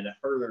 19 and a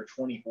further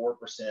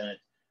 24%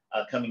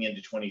 coming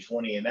into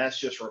 2020. And that's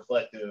just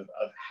reflective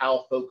of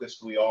how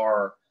focused we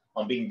are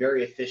on being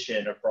very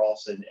efficient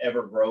across an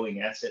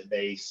ever-growing asset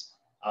base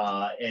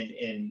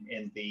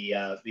and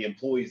the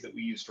employees that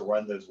we use to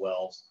run those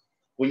wells.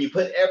 When you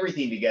put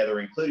everything together,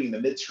 including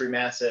the midstream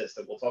assets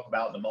that we'll talk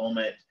about in a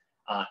moment,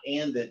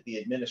 and the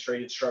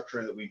administrative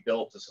structure that we've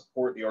built to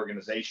support the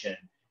organization,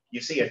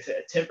 you see a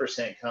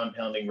 10%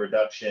 compounding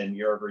reduction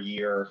year over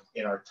year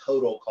in our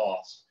total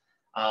cost.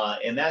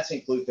 And that's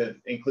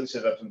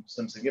inclusive of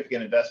some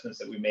significant investments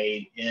that we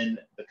made in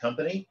the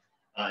company.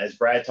 As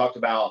Brad talked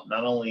about,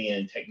 not only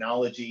in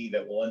technology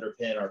that will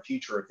underpin our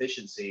future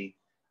efficiency,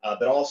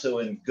 but also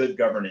in good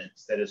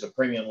governance. That is a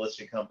premium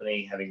listed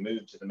company having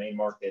moved to the main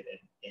market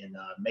in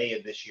May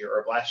of this year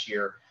or last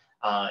year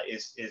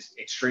is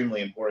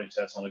extremely important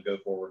to us on a go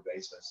forward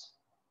basis.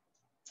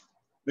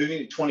 Moving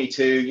to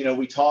 22,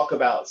 we talk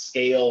about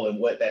scale and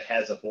what that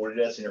has afforded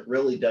us, and it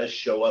really does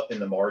show up in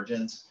the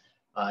margins.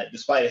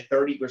 Despite a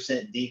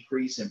 30%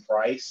 decrease in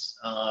price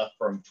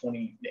from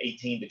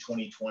 2018 to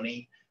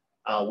 2020,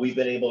 we've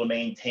been able to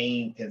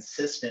maintain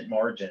consistent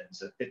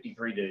margins of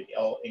 53 to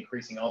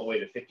increasing all the way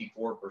to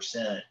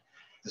 54%.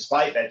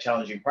 Despite that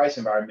challenging price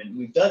environment,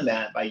 we've done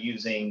that by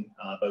using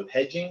both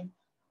hedging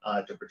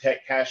to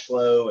protect cash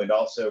flow and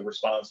also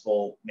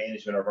responsible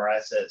management of our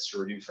assets to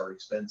reduce our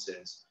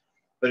expenses.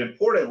 But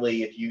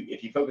importantly, if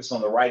you focus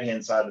on the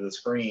right-hand side of the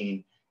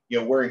screen,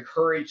 we're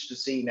encouraged to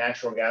see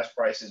natural gas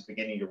prices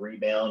beginning to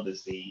rebound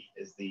as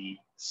the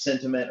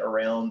sentiment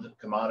around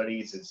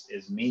commodities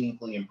is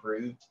meaningfully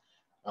improved.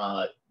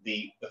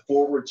 The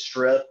forward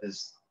strip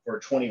for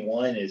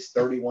 21 is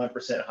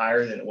 31%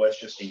 higher than it was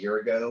just a year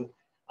ago,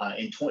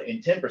 and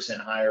 10%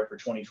 higher for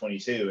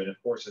 2022. And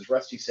of course, as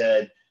Rusty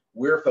said,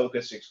 we're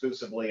focused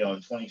exclusively on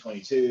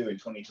 2022 and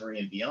 23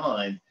 and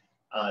beyond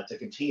to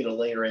continue to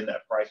layer in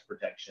that price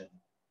protection.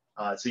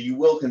 So you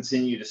will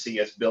continue to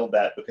see us build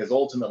that, because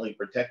ultimately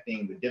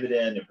protecting the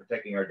dividend and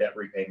protecting our debt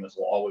repayments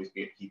will always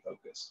be a key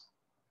focus.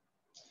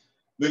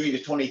 Moving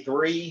to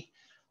 23,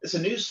 it's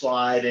a new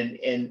slide,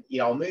 and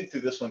I'll move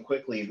through this one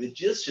quickly. The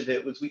gist of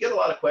it was we get a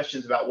lot of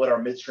questions about what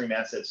our midstream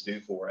assets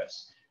do for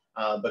us,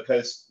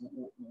 because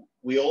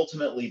we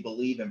ultimately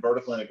believe in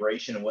vertical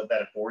integration and what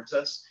that affords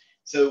us.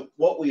 So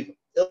what we've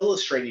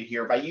illustrated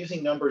here by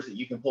using numbers that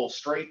you can pull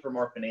straight from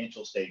our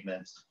financial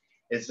statements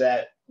is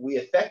that we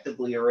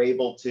effectively are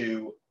able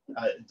to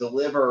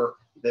deliver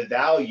the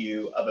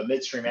value of a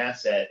midstream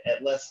asset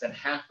at less than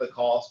half the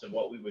cost of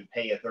what we would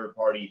pay a third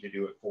party to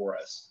do it for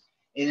us.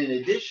 And in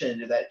addition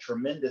to that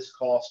tremendous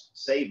cost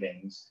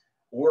savings,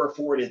 we're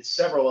afforded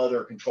several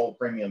other controlled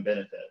premium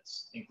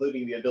benefits,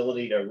 including the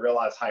ability to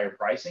realize higher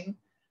pricing.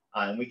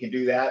 And we can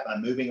do that by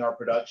moving our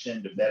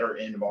production to better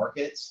end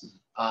markets,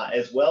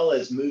 as well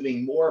as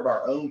moving more of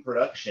our own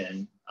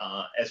production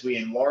as we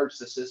enlarge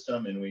the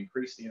system and we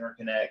increase the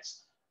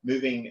interconnects,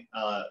 moving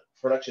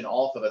production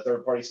off of a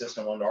third-party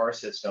system onto our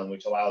system,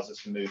 which allows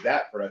us to move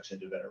that production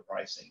to better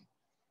pricing.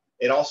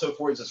 It also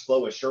affords us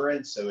flow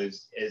assurance. So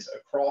as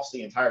across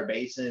the entire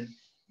basin,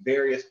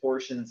 various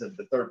portions of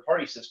the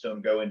third-party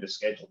system go into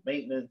scheduled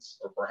maintenance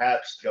or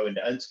perhaps go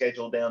into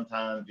unscheduled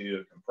downtime due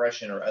to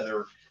compression or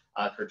other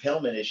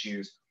curtailment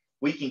issues,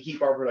 we can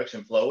keep our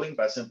production flowing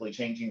by simply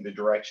changing the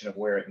direction of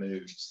where it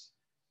moves.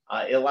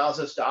 It allows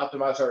us to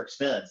optimize our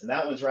expense, and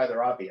that one's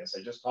rather obvious.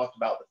 I just talked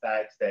about the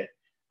fact that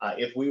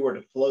if we were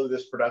to flow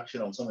this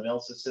production on someone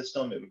else's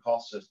system, it would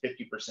cost us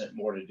 50%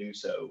 more to do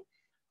so.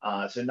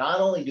 So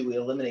not only do we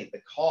eliminate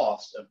the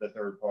cost of the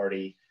third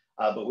party,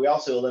 but we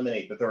also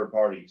eliminate the third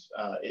party's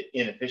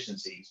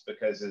inefficiencies,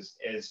 because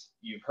as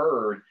you've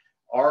heard,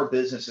 our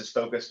business is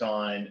focused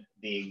on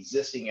the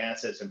existing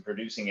assets and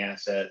producing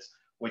assets,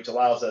 which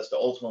allows us to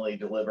ultimately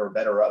deliver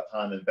better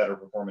uptime and better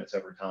performance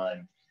over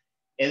time.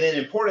 And then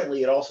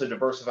importantly, it also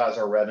diversifies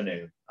our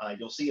revenue.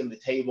 You'll see in the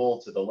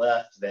table to the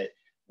left that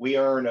we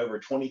earn over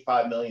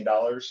 $25 million,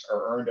 or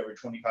earned over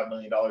 $25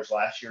 million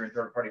last year in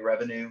third-party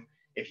revenue.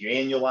 If you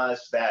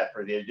annualize that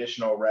for the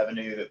additional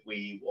revenue that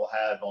we will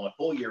have on a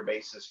full year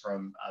basis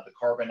from the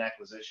carbon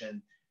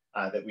acquisition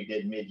that we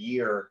did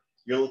mid-year,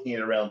 you're looking at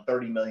around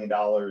 $30 million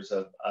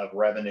of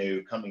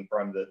revenue coming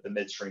from the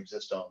midstream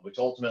system, which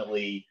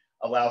ultimately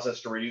allows us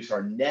to reduce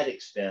our net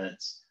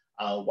expense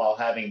while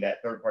having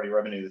that third-party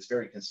revenue that's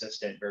very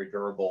consistent, very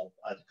durable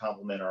to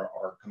complement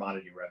our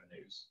commodity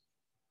revenues.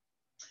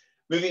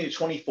 Moving to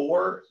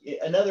 24,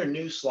 another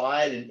new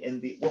slide,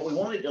 and what we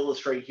wanted to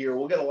illustrate here,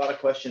 we'll get a lot of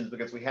questions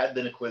because we have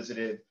been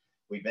acquisitive.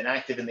 We've been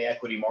active in the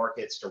equity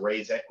markets to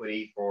raise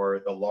equity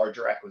for the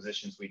larger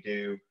acquisitions we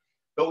do.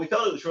 But we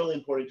felt it was really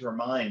important to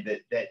remind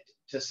that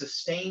to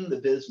sustain the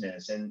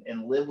business and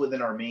live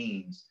within our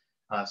means,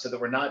 so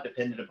that we're not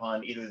dependent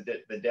upon either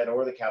the debt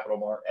or the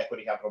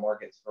equity capital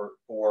markets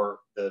for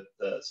the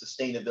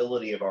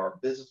sustainability of our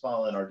business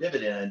model and our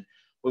dividend,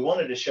 we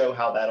wanted to show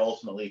how that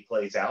ultimately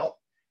plays out.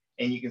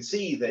 And you can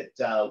see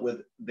that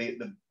with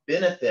the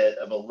benefit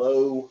of a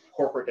low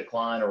corporate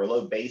decline or a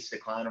low base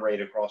decline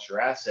rate across your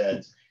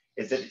assets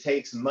is that it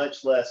takes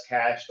much less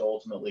cash to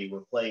ultimately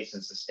replace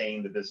and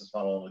sustain the business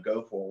model on the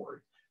go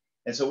forward.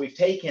 And so we've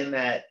taken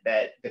that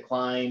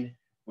decline,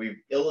 we've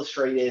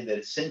illustrated that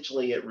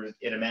essentially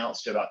it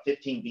amounts to about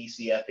 15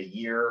 BCF a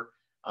year,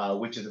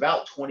 which is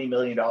about $20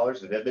 million of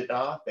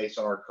EBITDA based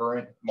on our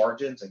current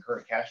margins and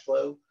current cash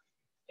flow.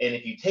 And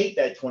if you take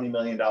that $20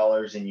 million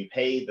and you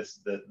pay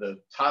the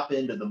top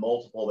end of the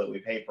multiple that we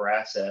pay for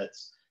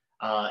assets,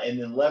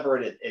 and then lever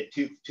it at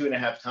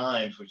 2.5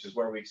 times, which is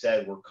where we've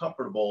said we're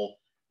comfortable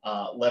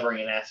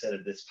levering an asset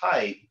of this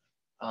type,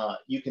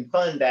 you can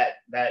fund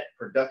that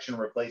production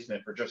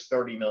replacement for just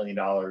 $30 million,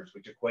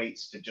 which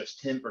equates to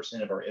just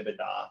 10% of our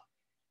EBITDA.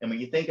 And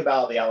when you think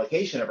about the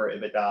allocation of our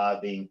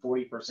EBITDA being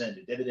 40%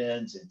 to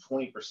dividends and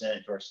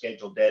 20% to our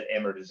scheduled debt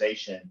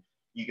amortization,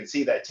 you can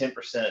see that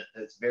 10%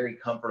 that's very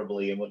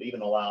comfortably and would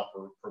even allow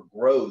for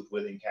growth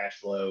within cash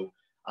flow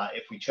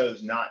if we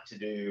chose not to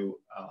do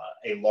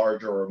a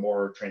larger or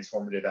more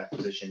transformative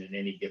acquisition in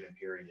any given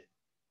period.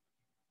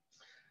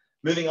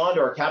 Moving on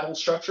to our capital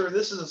structure,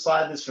 this is a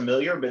slide that's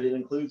familiar, but it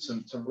includes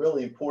some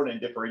really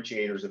important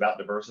differentiators about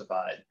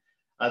Diversified.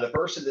 The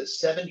first is that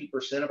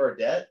 70% of our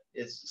debt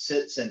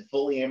sits in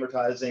fully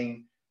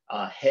amortizing,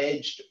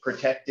 hedged,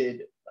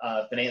 protected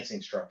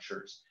financing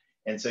structures.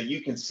 And so you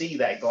can see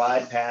that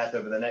glide path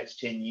over the next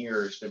 10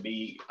 years to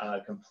be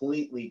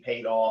completely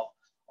paid off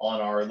on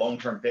our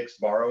long-term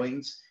fixed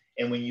borrowings.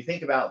 And when you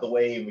think about the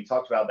way, and we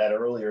talked about that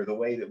earlier, the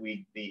way that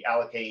we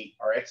allocate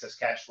our excess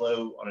cash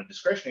flow on a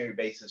discretionary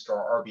basis to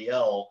our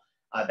RBL,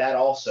 that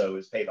also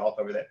is paid off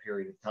over that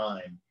period of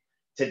time.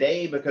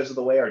 Today, because of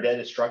the way our debt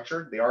is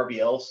structured, the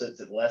RBL sits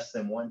at less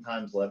than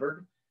 1x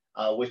levered,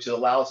 which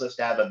allows us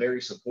to have a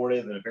very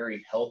supportive and a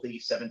very healthy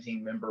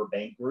 17-member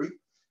bank group.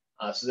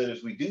 So that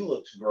as we do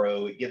look to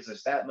grow, it gives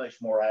us that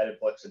much more added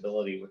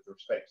flexibility with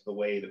respect to the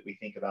way that we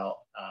think about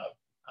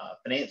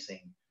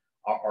financing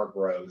our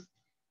growth.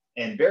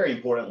 And very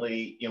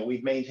importantly,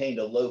 we've maintained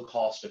a low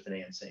cost of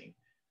financing.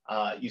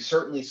 You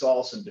certainly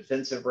saw some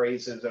defensive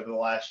raises over the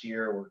last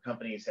year where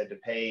companies had to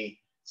pay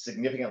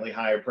significantly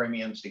higher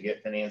premiums to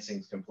get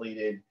financings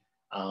completed.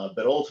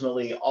 But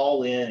ultimately,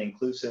 all in,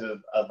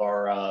 inclusive of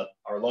our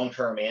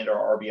long-term and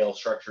our RBL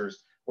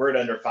structures, we're at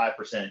under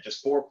 5%,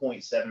 just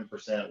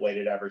 4.7%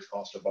 weighted average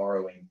cost of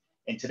borrowing.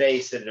 And today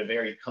sit at a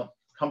very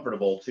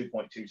comfortable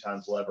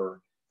 2.2x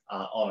lever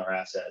on our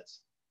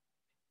assets.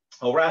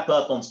 I'll wrap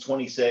up on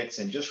 26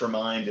 and just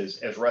remind,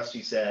 as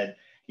Rusty said,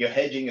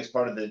 hedging is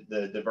part of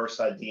the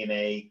diversified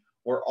DNA.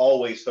 We're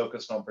always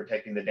focused on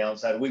protecting the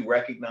downside. We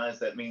recognize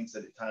that means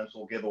that at times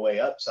we'll give away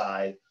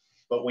upside,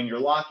 but when you're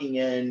locking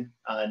in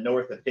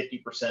north of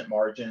 50%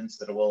 margins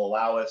that will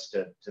allow us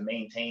to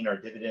maintain our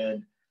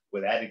dividend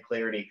with added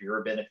clarity for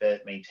your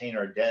benefit, maintain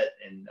our debt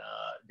and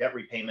debt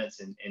repayments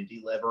and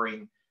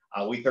delevering,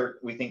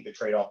 we think the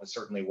trade-off is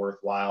certainly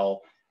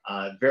worthwhile.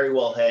 Very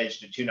well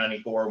hedged at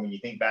 294. When you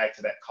think back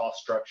to that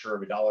cost structure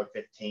of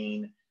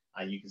 $1.15,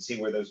 you can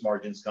see where those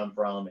margins come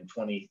from in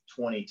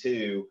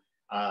 2022,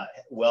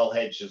 well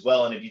hedged as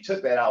well. And if you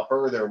took that out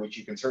further, which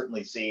you can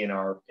certainly see in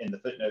the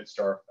footnotes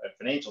to our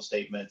financial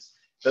statements,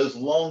 those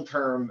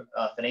long-term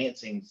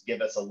financings give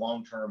us a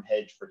long-term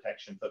hedge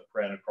protection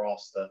footprint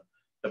across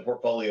the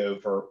portfolio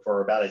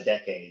for about a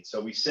decade.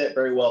 So we sit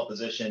very well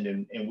positioned,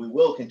 and we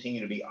will continue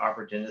to be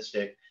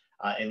opportunistic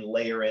and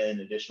layer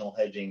in additional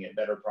hedging at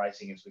better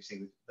pricing as we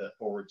see the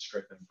forward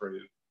strip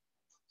improve.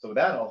 So with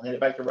that, I'll hand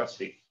it back to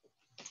Rusty.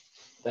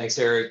 Thanks,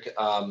 Eric.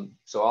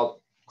 So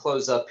I'll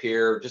close up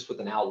here just with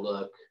an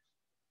outlook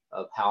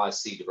of how I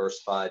see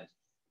Diversified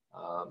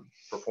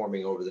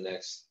performing over the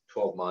next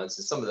 12 months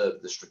and some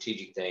of the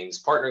strategic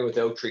things. Partnering with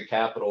Oak Tree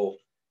Capital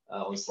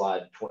on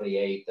slide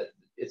 28, that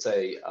it's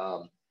a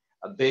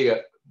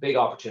big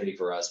opportunity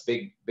for us,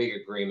 big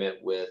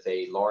agreement with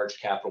a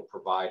large capital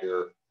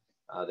provider.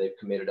 They've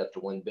committed up to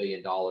 $1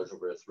 billion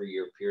over a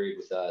 3-year period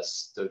with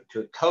us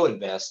to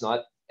co-invest,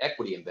 not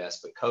equity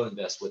invest, but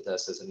co-invest with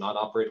us as a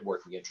non-operated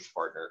working interest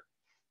partner,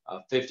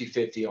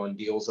 50-50 on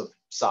deals of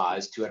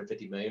size,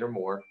 250 million or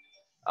more.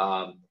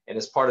 And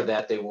as part of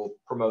that, they will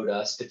promote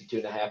us.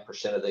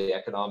 52.5% of the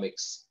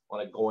economics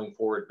on a going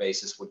forward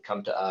basis would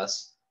come to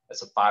us.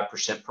 That's a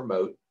 5%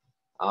 promote.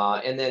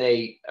 And then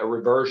a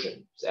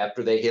reversion. So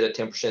after they hit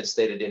a 10%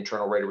 stated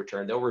internal rate of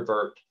return, they'll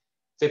revert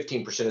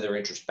 15% of their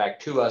interest back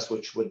to us,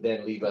 which would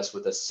then leave us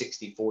with a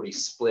 60-40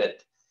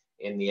 split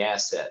in the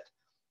asset.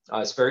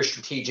 It's very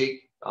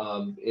strategic.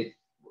 The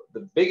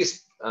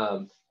biggest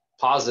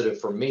positive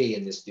for me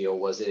in this deal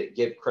was that it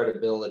gave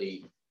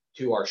credibility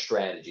to our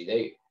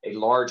strategy. A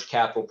large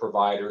capital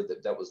provider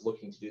that was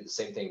looking to do the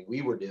same thing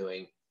we were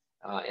doing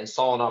and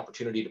saw an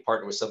opportunity to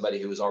partner with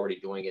somebody who was already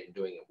doing it and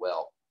doing it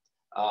well.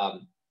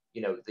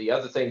 The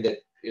other thing that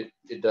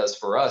it does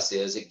for us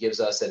is it gives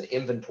us an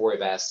inventory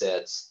of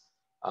assets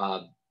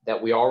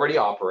that we already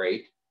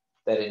operate,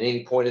 that at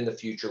any point in the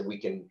future we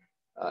can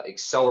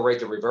accelerate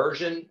the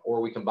reversion,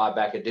 or we can buy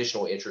back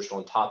additional interest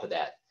on top of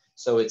that.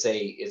 So it's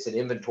an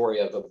inventory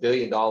of $1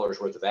 billion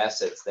worth of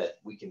assets that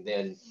we can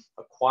then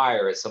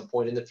acquire at some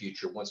point in the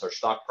future once our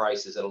stock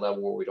price is at a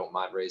level where we don't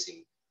mind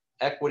raising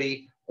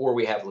equity, or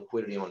we have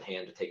liquidity on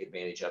hand to take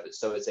advantage of it.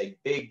 So it's a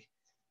big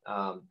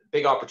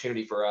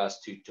opportunity for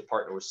us to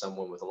partner with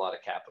someone with a lot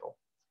of capital.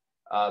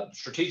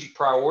 Strategic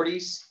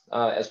priorities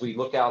as we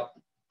look out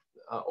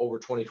over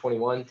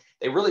 2021,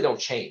 they really don't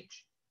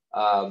change.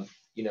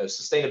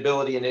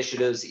 Sustainability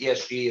initiatives,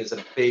 ESG is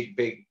a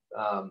big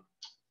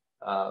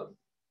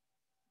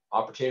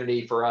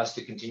opportunity for us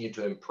to continue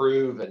to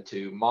improve and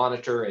to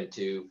monitor and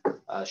to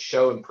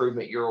show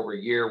improvement year over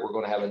year. We're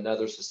going to have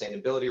another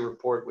sustainability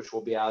report, which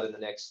will be out in the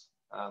next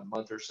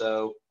month or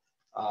so,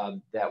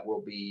 that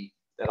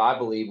I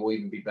believe will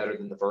even be better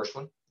than the first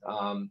one.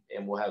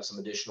 And we'll have some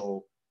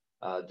additional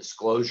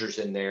disclosures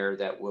in there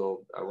that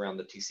will around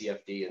the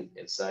TCFD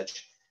and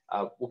such.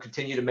 We'll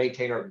continue to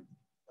maintain our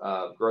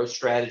growth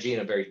strategy in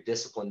a very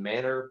disciplined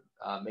manner,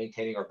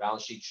 maintaining our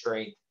balance sheet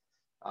strength,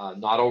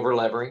 not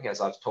over-levering.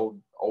 As I've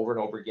told over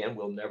and over again,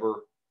 we'll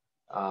never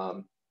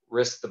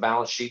risk the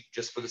balance sheet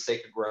just for the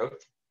sake of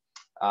growth.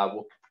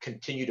 We'll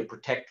continue to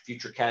protect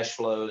future cash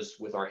flows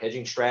with our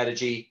hedging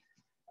strategy,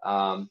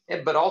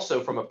 but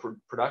also from a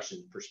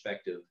production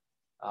perspective,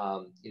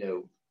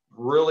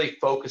 really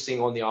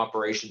focusing on the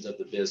operations of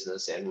the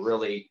business and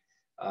really,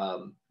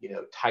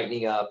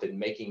 tightening up and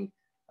making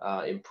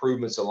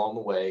improvements along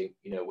the way.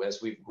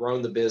 As we've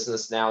grown the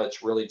business, now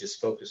it's really just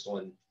focused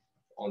on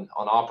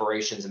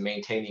operations and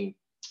maintaining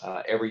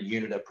every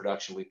unit of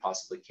production we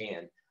possibly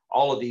can.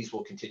 all of these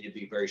will continue to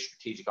be very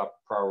strategic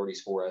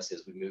priorities for us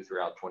as we move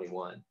throughout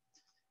 21.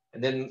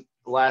 And then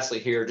lastly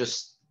here,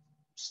 just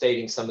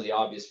stating some of the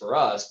obvious for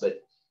us,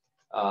 but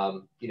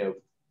you know,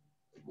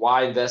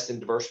 why invest in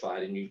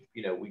Diversified? And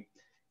we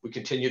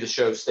continue to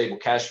show stable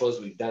cash flows.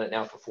 We've done it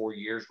now for 4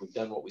 years. We've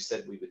done what we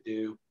said we would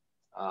do.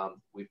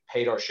 We've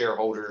paid our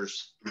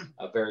shareholders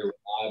a very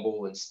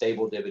reliable and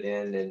stable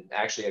dividend, and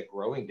actually a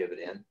growing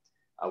dividend.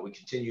 We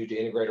continue to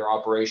integrate our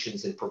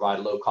operations and provide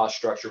a low cost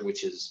structure,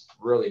 which has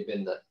really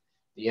been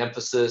the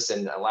emphasis,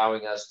 and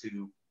allowing us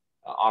to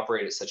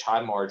operate at such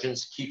high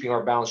margins, keeping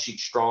our balance sheet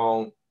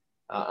strong,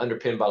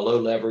 underpinned by low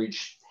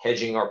leverage,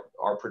 hedging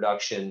our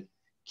production,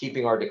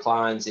 keeping our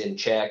declines in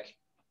check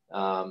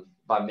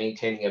by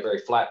maintaining a very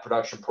flat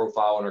production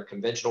profile on our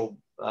conventional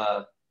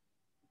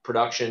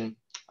production,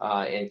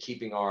 and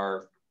keeping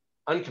our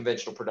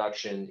unconventional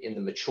production in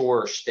the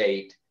mature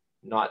state,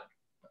 not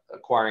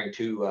acquiring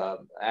two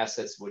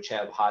assets which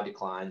have high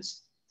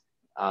declines,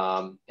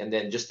 and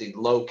then just the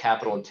low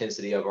capital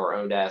intensity of our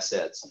owned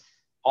assets.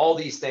 All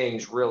these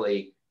things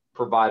really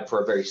provide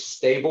for a very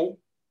stable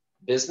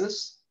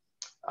business,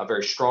 a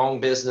very strong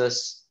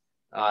business,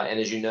 and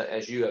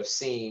as you have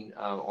seen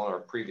on our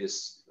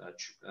previous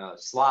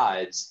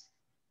slides,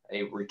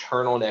 a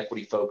return on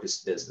equity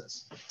focused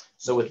business.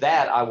 So with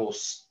that, I will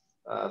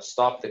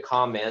stop the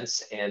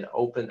comments and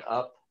open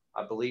up,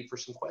 I believe, for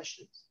some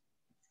questions.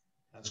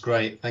 That's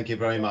great. Thank you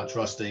very much,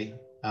 Rusty.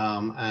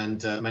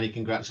 And many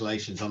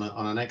congratulations on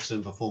an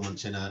excellent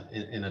performance in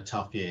a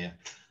tough year.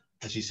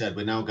 As you said,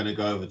 we're now going to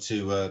go over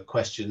to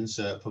questions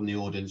from the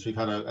audience. We've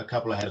had a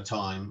couple ahead of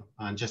time.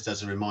 And just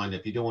as a reminder,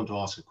 if you do want to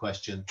ask a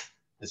question,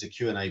 there's a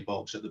Q&A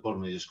box at the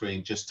bottom of your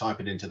screen. Just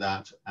type it into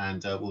that,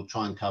 and we'll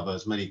try and cover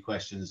as many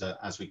questions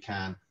as we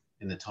can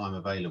in the time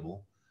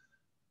available.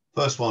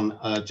 First one,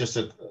 just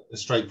a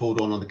straightforward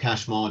one on the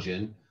cash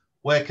margin.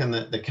 Where can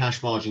the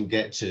cash margin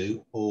get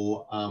to,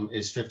 or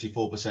is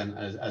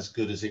 54% as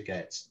good as it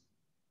gets?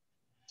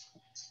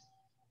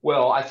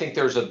 Well, I think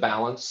there's a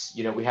balance.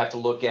 You know, we have to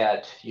look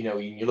at,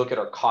 you look at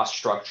our cost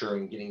structure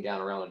and getting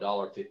down around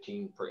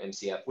 $1.15 per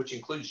MCF, which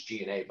includes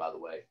G&A, by the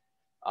way.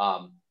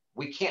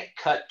 We can't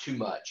cut too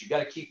much. You got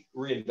to keep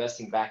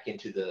reinvesting back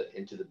into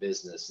the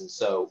business. And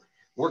so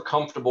we're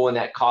comfortable in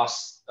that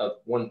cost of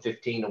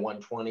 115 to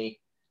 120.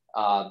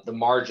 The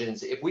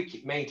margins, if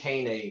we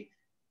maintain a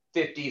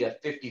 50 to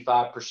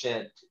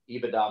 55%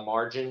 EBITDA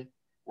margin,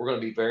 we're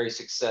going to be very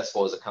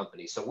successful as a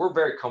company. So we're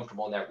very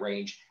comfortable in that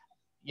range.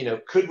 You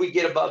know, could we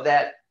get above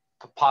that?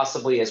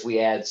 Possibly, as we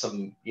add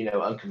some,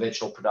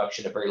 unconventional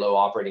production at very low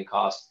operating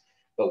costs,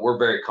 but we're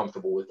very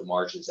comfortable with the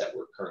margins that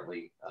we're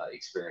currently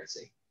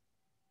experiencing.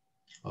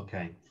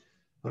 Okay.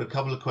 Got a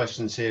couple of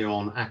questions here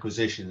on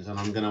acquisitions, and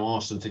I'm going to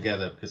ask them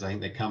together because I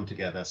think they come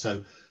together.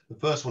 So the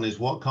first one is,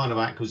 what kind of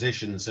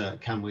acquisitions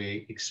can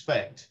we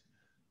expect?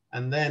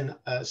 And then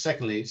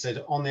secondly, it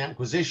said on the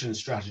acquisition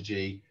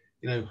strategy,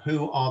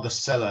 who are the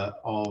seller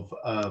of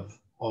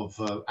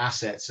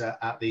assets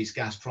at these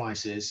gas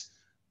prices?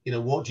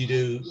 What do you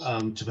do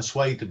to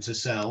persuade them to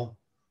sell?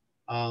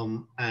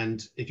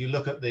 And if you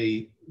look at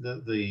the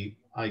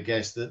I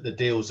guess the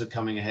deals that are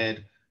coming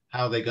ahead,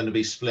 how are they going to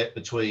be split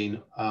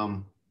between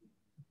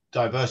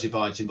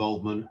Diversified's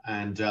involvement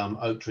and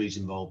Oaktree's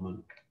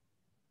involvement?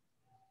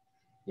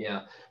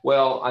 Yeah,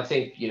 well, I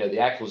think, the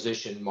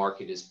acquisition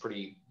market is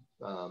pretty,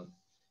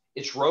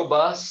 it's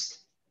robust,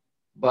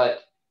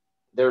 but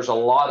there's a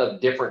lot of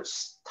different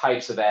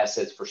types of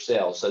assets for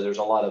sale. So there's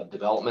a lot of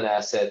development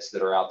assets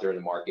that are out there in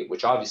the market,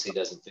 which obviously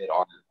doesn't fit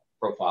our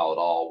profile at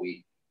all.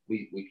 We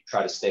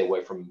try to stay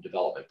away from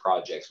development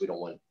projects. We don't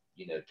want,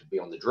 to be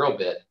on the drill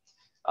bit.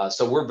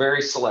 So we're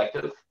very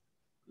selective.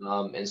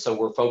 And so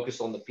we're focused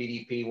on the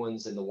PDP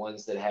ones and the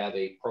ones that have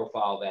a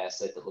profile of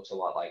asset that looks a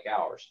lot like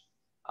ours.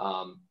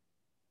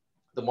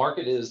 The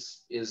market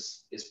is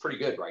pretty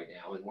good right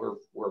now, and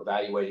we're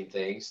evaluating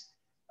things.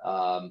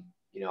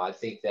 I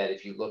think that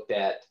if you looked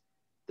at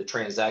the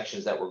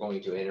transactions that we're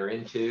going to enter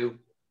into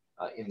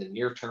in the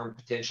near term,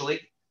 potentially,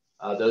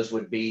 those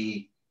would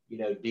be,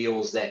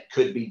 deals that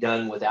could be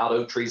done without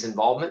Oaktree's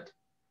involvement,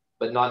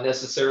 but not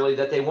necessarily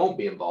that they won't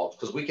be involved,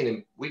 because we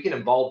can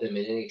involve them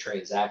in any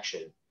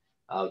transaction,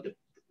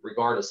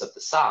 regardless of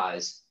the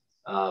size.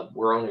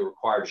 We're only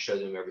required to show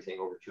them everything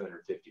over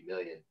 250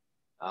 million.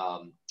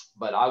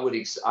 But I would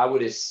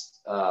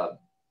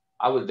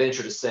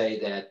venture to say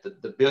that the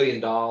 $1 billion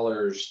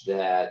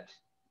that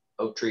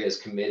Oaktree has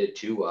committed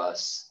to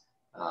us,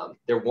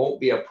 there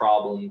won't be a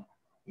problem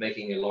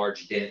making a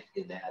large dent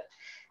in that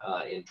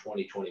in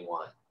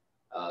 2021.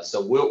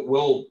 So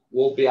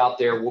we'll be out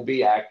there. We'll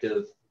be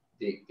active.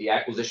 The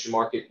acquisition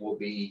market will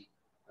be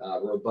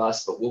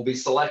robust, but we'll be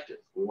selective.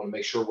 We want to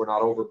make sure we're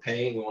not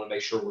overpaying. We want to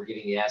make sure we're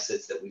getting the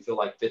assets that we feel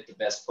like fit the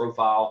best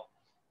profile,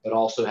 but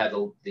also have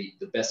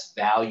the best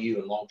value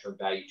and long-term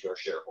value to our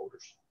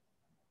shareholders.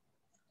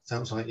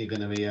 Sounds like you're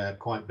going to be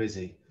quite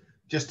busy.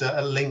 Just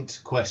a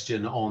linked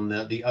question on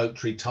the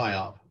Oaktree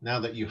tie-up. Now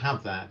that you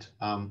have that,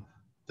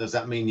 does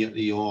that mean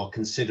you're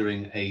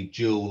considering a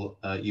dual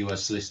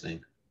US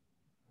listing?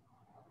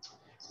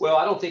 Well,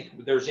 I don't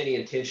think there's any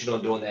intention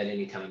on doing that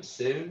anytime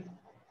soon,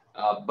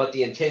 but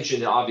the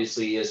intention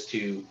obviously is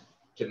to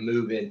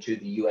move into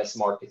the U.S.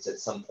 markets at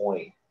some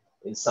point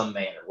in some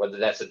manner, whether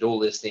that's a dual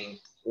listing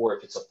or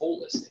if it's a full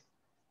listing.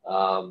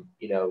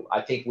 You know,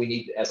 I think we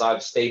need, as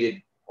I've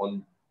stated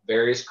on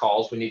various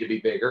calls, we need to be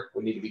bigger.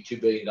 We need to be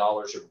 $2 billion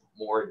or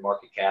more in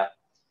market cap.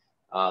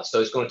 So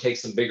it's going to take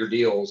some bigger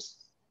deals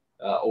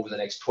over the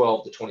next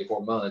 12 to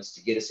 24 months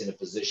to get us in a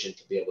position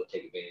to be able to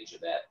take advantage of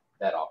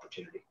that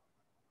opportunity.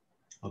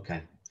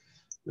 Okay.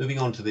 Moving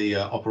on to the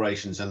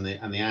operations and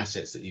the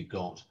assets that you've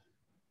got.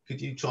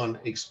 Could you try and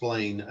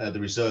explain the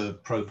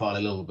reserve profile a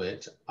little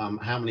bit?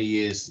 How many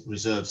years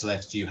reserves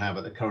left do you have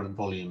at the current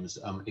volumes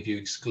if you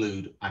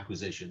exclude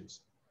acquisitions?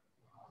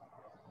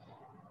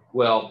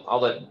 Well,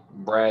 I'll let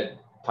Brad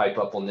pipe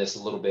up on this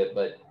a little bit,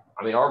 but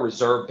I mean, our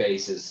reserve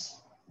base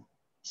is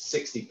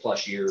 60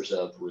 plus years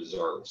of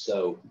reserve.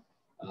 So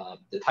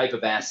the type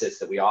of assets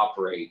that we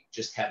operate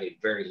just have a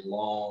very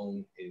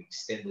long and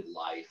extended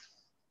life.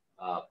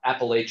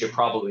 Appalachia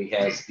probably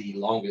has the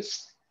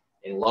longest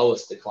and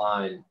lowest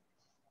decline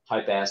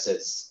type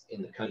assets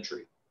in the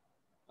country.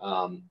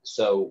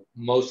 So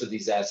most of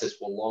these assets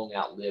will long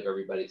outlive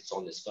everybody that's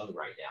on this phone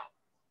right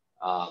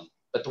now.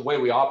 But the way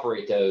we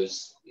operate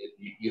those,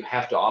 you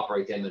have to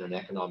operate them in an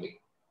economic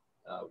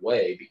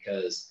way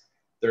because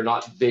they're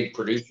not big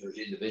producers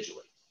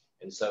individually.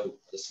 And so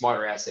the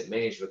smarter asset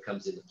management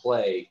comes into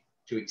play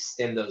to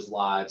extend those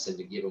lives and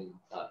to give them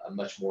a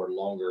much more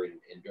longer and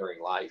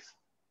enduring life.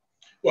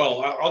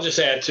 Well, I'll just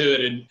add to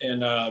it,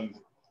 and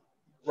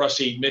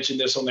Rusty mentioned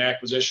this on the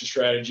acquisition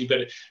strategy,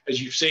 but as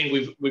you've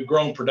seen, we've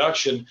grown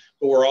production,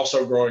 but we're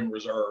also growing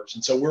reserves.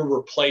 And so we're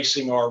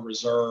replacing our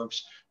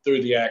reserves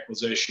through the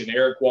acquisition.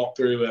 Eric walked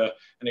through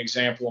an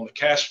example on the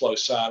cash flow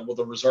side. Well,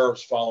 the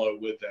reserves follow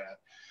with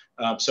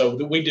that. So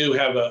we do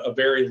have a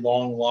very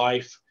long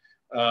life,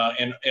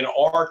 and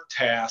our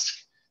task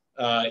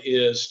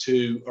is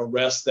to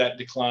arrest that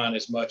decline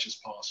as much as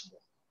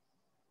possible.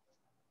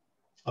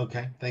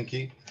 Okay, thank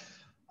you.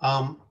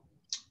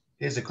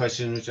 Here's a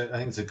question, which I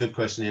think is a good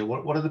question here.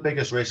 What are the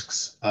biggest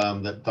risks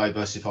that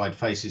Diversified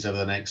faces over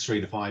the next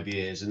 3 to 5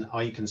 years? And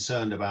are you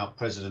concerned about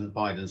President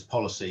Biden's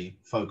policy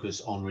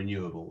focus on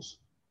renewables?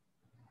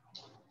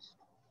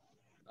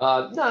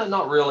 No,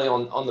 not really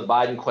on the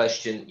Biden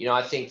question. You know,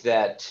 I think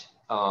that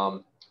I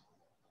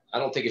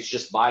don't think it's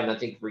just Biden. I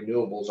think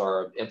renewables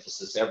are an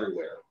emphasis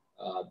everywhere.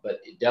 But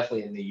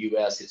definitely in the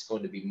U.S., it's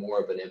going to be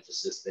more of an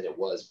emphasis than it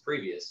was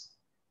previous.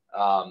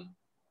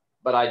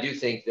 But I do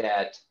think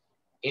that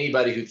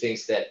anybody who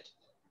thinks that,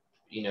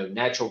 you know,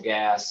 natural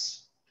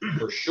gas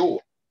for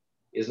sure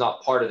is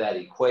not part of that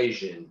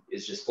equation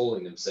is just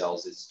fooling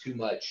themselves. It's too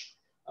much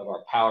of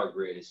our power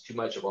grid. It's too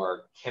much of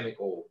our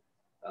chemical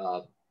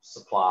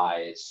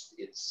supply.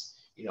 It's,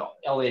 you know,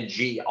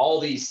 LNG,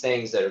 all these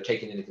things that are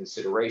taken into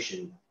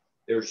consideration.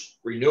 There's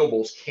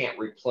renewables can't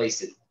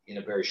replace it in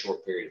a very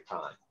short period of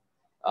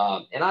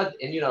time.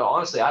 And you know,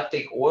 honestly, I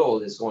think oil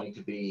is going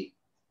to be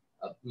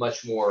a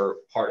much more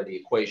part of the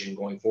equation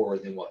going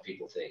forward than what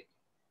people think.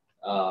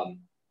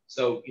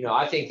 So, you know,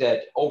 I think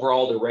that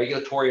overall the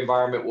regulatory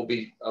environment will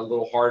be a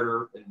little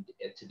harder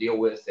to deal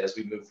with as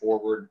we move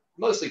forward,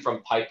 mostly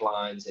from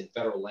pipelines and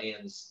federal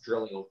lands,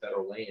 drilling on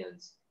federal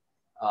lands.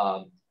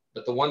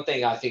 But the one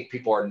thing I think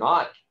people are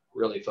not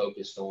really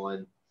focused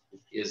on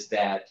is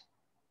that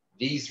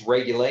these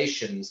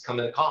regulations come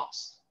at a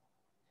cost.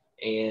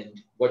 And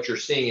what you're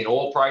seeing in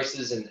oil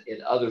prices and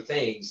in other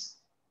things,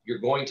 you're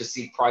going to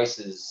see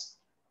prices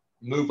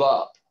move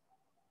up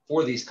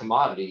for these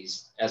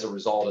commodities as a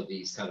result of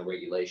these kind of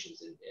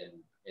regulations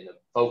and a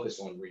focus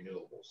on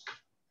renewables.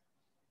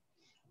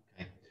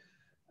 Okay.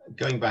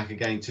 Going back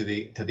again to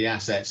the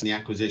assets and the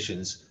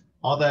acquisitions,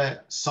 are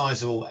there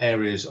sizable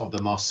areas of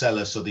the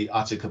Marcellus or the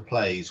Utica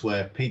plays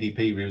where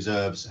PDP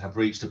reserves have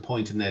reached a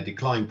point in their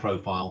decline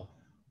profile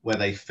where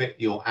they fit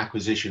your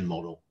acquisition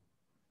model?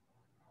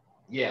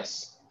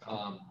 Yes.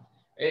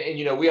 And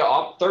you know, we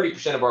are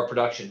 30% of our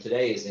production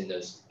today is in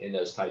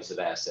those types of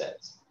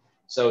assets.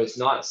 So it's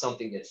not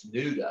something that's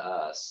new to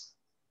us.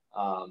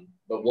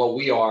 But what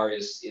we are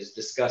is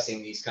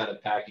discussing these kind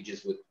of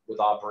packages with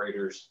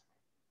operators.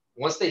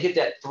 Once they hit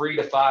that 3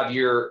 to 5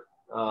 year,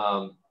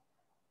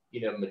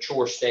 you know,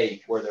 mature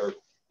state where they're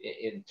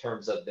in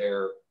terms of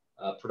their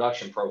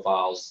production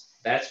profiles,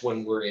 that's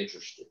when we're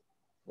interested.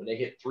 When they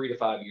hit 3 to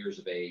 5 years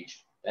of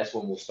age, that's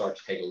when we'll start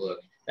to take a look.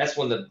 That's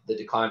when the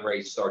decline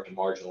rates start to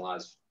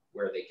marginalize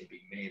where they can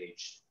be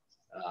managed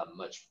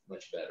much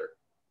better.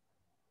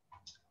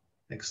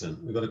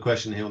 Excellent. We've got a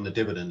question here on the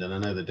dividend, and I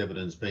know the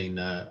dividend's been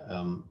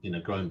you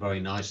know, growing very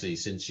nicely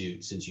since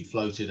you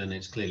floated, and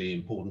it's clearly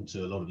important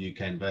to a lot of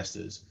UK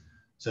investors.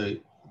 So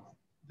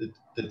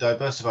the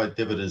diversified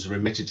dividends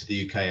remitted to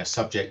the UK are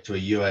subject to a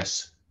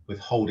US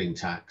withholding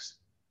tax,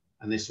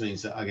 and this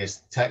means that I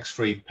guess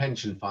tax-free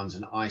pension funds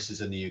and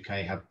ISAs in the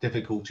UK have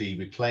difficulty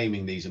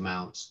reclaiming these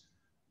amounts,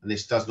 and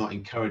this does not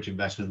encourage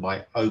investment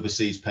by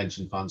overseas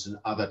pension funds and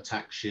other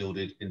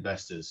tax-shielded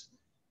investors.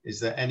 Is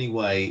there any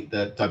way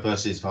that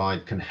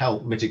Diversified can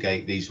help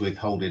mitigate these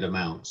withholded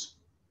amounts?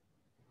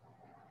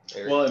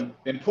 Well,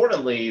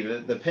 importantly,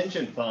 the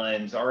pension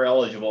funds are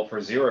eligible for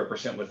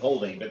 0%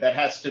 withholding, but that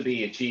has to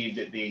be achieved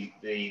at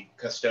the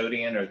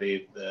custodian or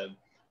the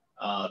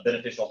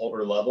beneficial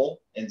holder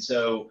level. And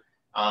so,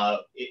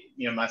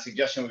 my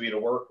suggestion would be to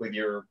work with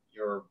your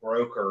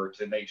broker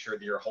to make sure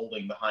that you're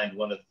holding behind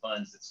one of the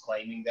funds that's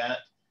claiming that,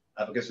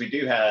 because we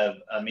do have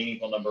a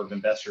meaningful number of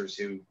investors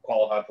who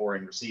qualify for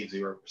and receive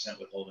 0%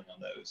 withholding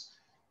on those.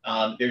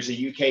 There's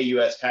a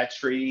UK-US tax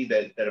treaty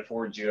that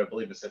affords you, I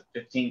believe it's a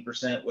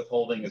 15%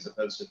 withholding as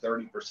opposed to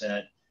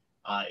 30%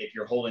 if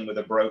you're holding with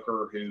a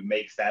broker who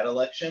makes that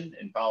election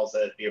and files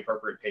the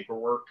appropriate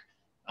paperwork.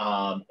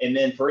 And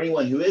then for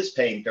anyone who is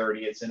paying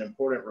 30, it's an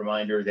important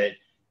reminder that,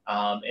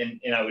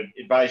 and I would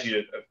advise you to,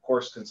 of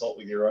course, consult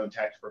with your own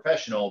tax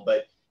professional,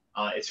 but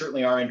it's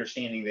certainly our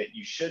understanding that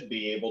you should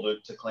be able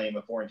to claim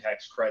a foreign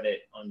tax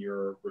credit on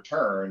your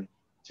return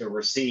to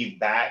receive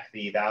back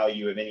the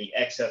value of any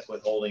excess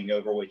withholding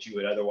over what you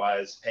would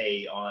otherwise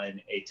pay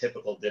on a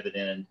typical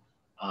dividend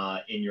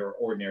in your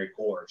ordinary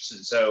course.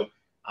 And so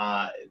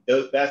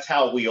that's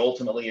how we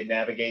ultimately have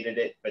navigated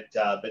it, but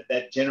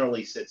that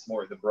generally sits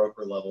more at the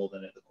broker level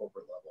than at the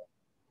corporate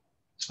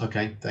level.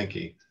 Okay, thank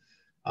you.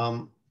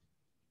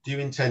 Do you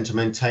intend to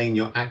maintain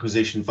your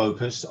acquisition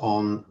focus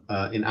on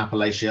in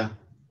Appalachia,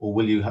 or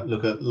will you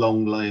look at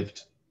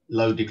long-lived,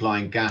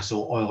 low-decline gas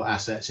or oil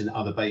assets in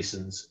other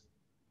basins?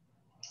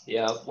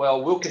 Yeah,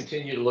 well, we'll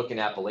continue to look in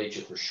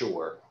Appalachia for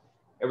sure.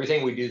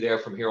 Everything we do there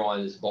from here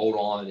on is bolt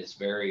on. It's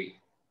very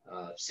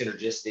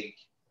synergistic.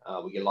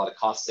 We get a lot of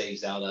cost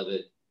saves out of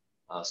it.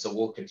 So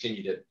we'll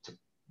continue to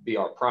be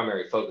our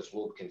primary focus.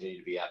 Will continue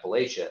to be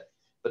Appalachia.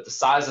 But the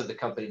size of the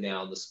company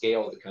now and the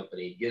scale of the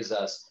company gives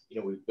us,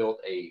 we've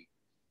built a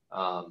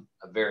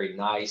very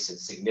nice and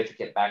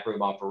significant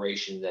backroom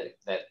operation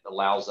that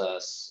allows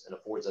us and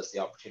affords us the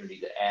opportunity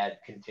to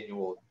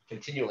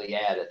continually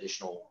add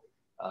additional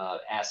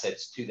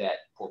assets to that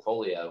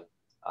portfolio.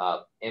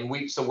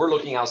 So we're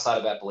looking outside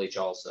of Appalachia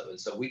also. And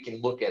so we can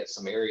look at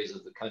some areas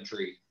of the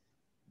country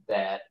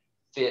that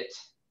fit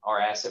our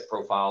asset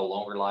profile,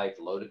 longer life,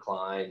 low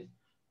decline,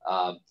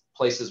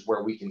 places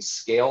where we can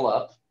scale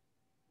up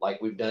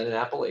like we've done in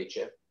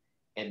Appalachia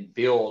and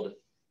build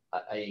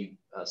a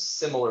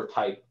similar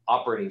type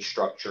operating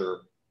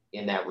structure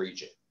in that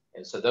region.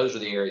 And so those are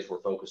the areas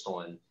we're focused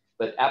on,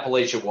 but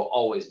Appalachia will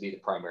always be the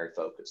primary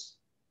focus.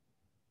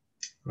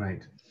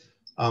 Right.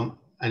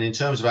 And in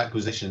terms of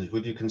acquisitions,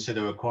 would you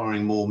consider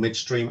acquiring more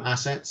midstream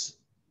assets?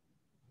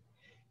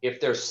 If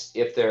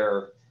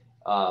they're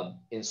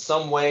in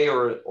some way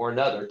or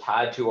another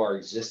tied to our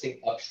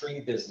existing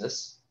upstream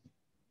business,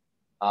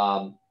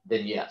 then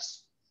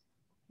yes.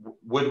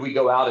 Would we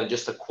go out and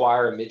just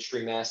acquire a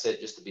midstream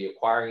asset just to be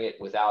acquiring it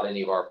without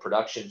any of our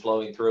production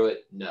flowing through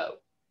it? No.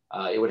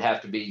 It would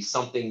have to be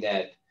something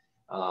that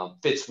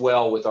fits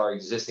well with our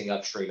existing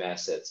upstream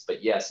assets.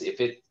 But yes, if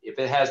it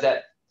has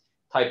that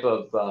type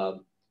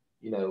of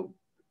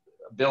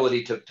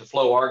ability to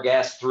flow our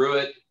gas through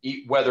it,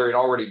 whether it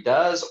already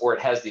does or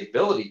it has the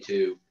ability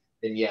to,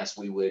 then yes,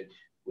 we would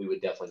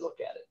definitely look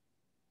at it.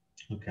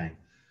 Okay.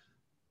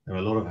 There are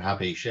a lot of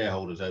happy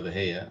shareholders over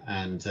here,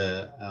 and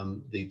the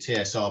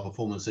TSR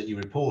performance that you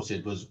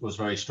reported was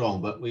very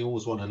strong, but we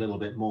always want a little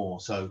bit more.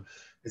 So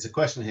there's a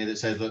question here that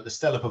says, look, the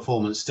stellar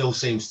performance still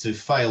seems to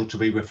fail to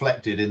be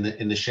reflected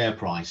in the share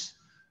price.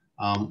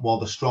 While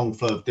the strong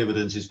flow of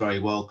dividends is very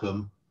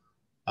welcome,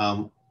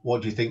 why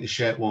do you think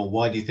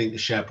the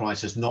share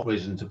price has not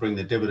risen to bring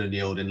the dividend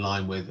yield in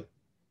line with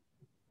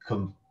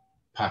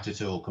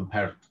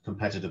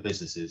competitor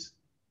businesses?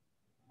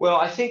 Well,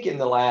 I think in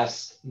the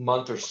last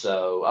month or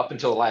so, up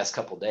until the last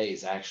couple of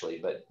days, actually,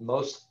 but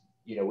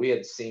we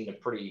had seen a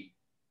pretty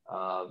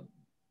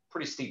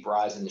steep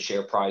rise in the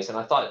share price. And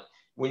I thought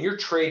when you're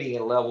trading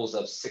at levels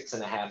of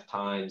 6.5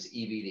 times EV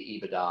to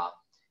EBITDA,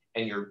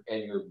 and your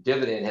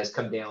dividend has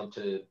come down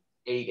to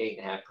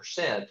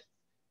 8.5%,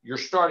 you're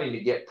starting to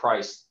get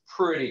priced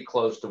pretty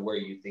close to where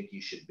you think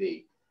you should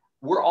be.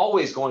 We're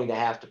always going to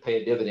have to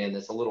pay a dividend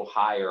that's a little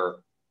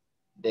higher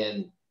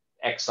than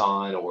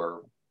Exxon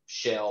or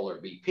Shell or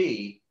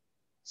BP,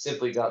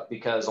 simply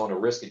because on a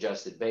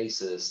risk-adjusted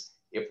basis,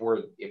 if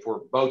we're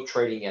both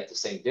trading at the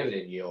same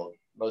dividend yield,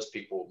 most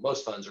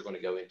funds are going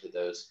to go into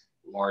those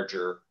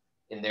larger,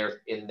 in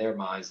their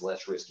minds,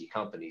 less risky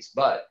companies.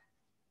 But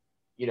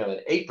an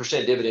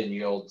 8% dividend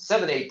yield,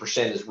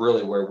 7-8% is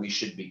really where we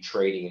should be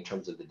trading in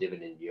terms of the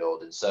dividend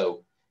yield. And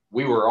so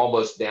we were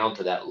almost down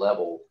to that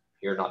level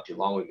here not too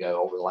long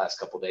ago. Over the last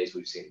couple of days,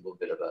 we've seen a little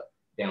bit of a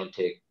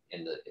downtick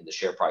in the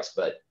share price.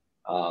 But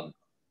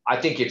I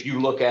think if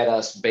you look at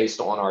us based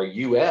on our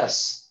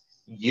U.S.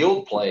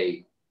 yield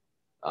play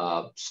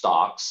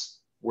stocks,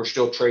 we're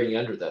still trading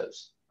under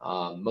those.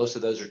 Most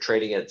of those are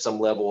trading at some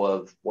level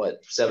of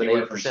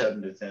 7-8%.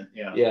 7 to 10,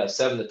 yeah. Yeah,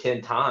 7 to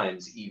 10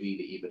 times EV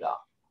to EBITDA,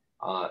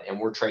 and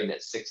we're trading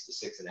at 6 to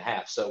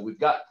 6.5. So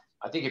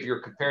I think if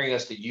you're comparing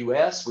us to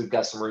U.S., we've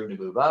got some room to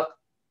move up.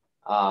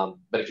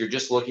 But if you're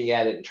just looking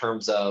at it in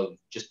terms of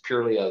just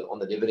purely on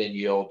the dividend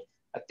yield,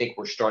 I think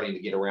we're starting to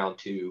get around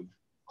to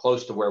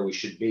close to where we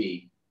should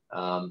be.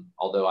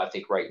 Although I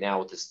think right now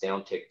with this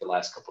downtick the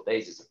last couple of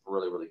days is a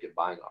really, really good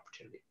buying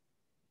opportunity.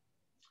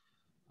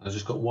 I've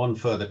just got one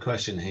further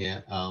question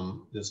here,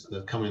 just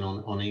coming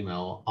on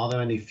email. Are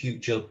there any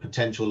future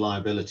potential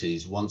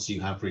liabilities once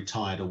you have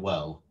retired a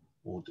well,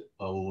 or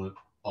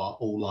are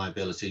all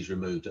liabilities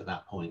removed at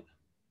that point?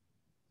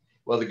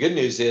 Well, the good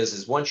news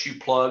is once you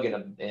plug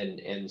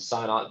and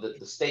sign on,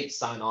 the state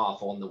sign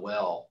off on the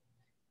well,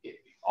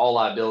 all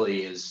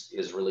liability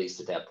is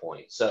released at that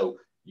point. So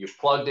you've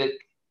plugged it,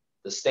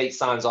 the state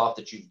signs off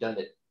that you've done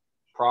it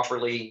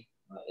properly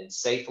and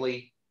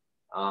safely.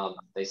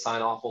 They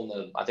sign off on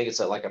the, I think it's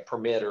like a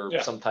permit or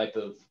some type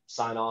of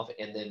sign off,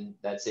 and then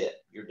that's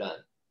it. You're done.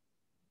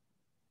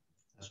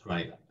 That's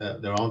great.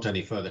 There aren't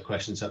any further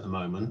questions at the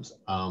moment.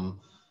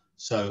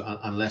 So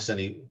unless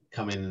any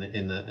come in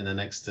the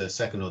next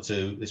second or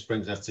two, this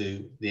brings us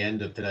to the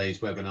end of today's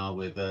webinar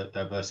with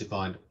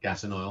Diversified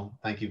Gas and Oil.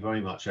 Thank you very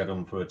much,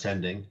 everyone, for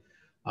attending.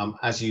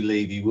 As you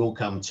leave, you will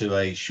come to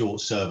a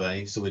short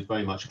survey, so we'd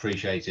very much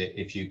appreciate it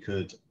if you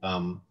could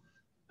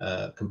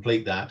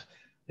complete that.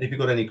 If you've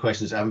got any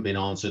questions that haven't been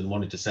answered and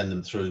wanted to send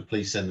them through,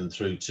 please send them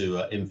through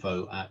to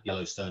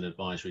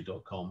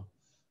info@yellowstoneadvisory.com.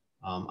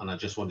 And I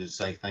just wanted to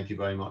say thank you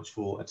very much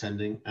for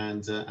attending,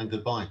 and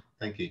goodbye.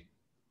 Thank you.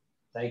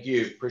 Thank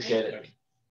you. Appreciate it.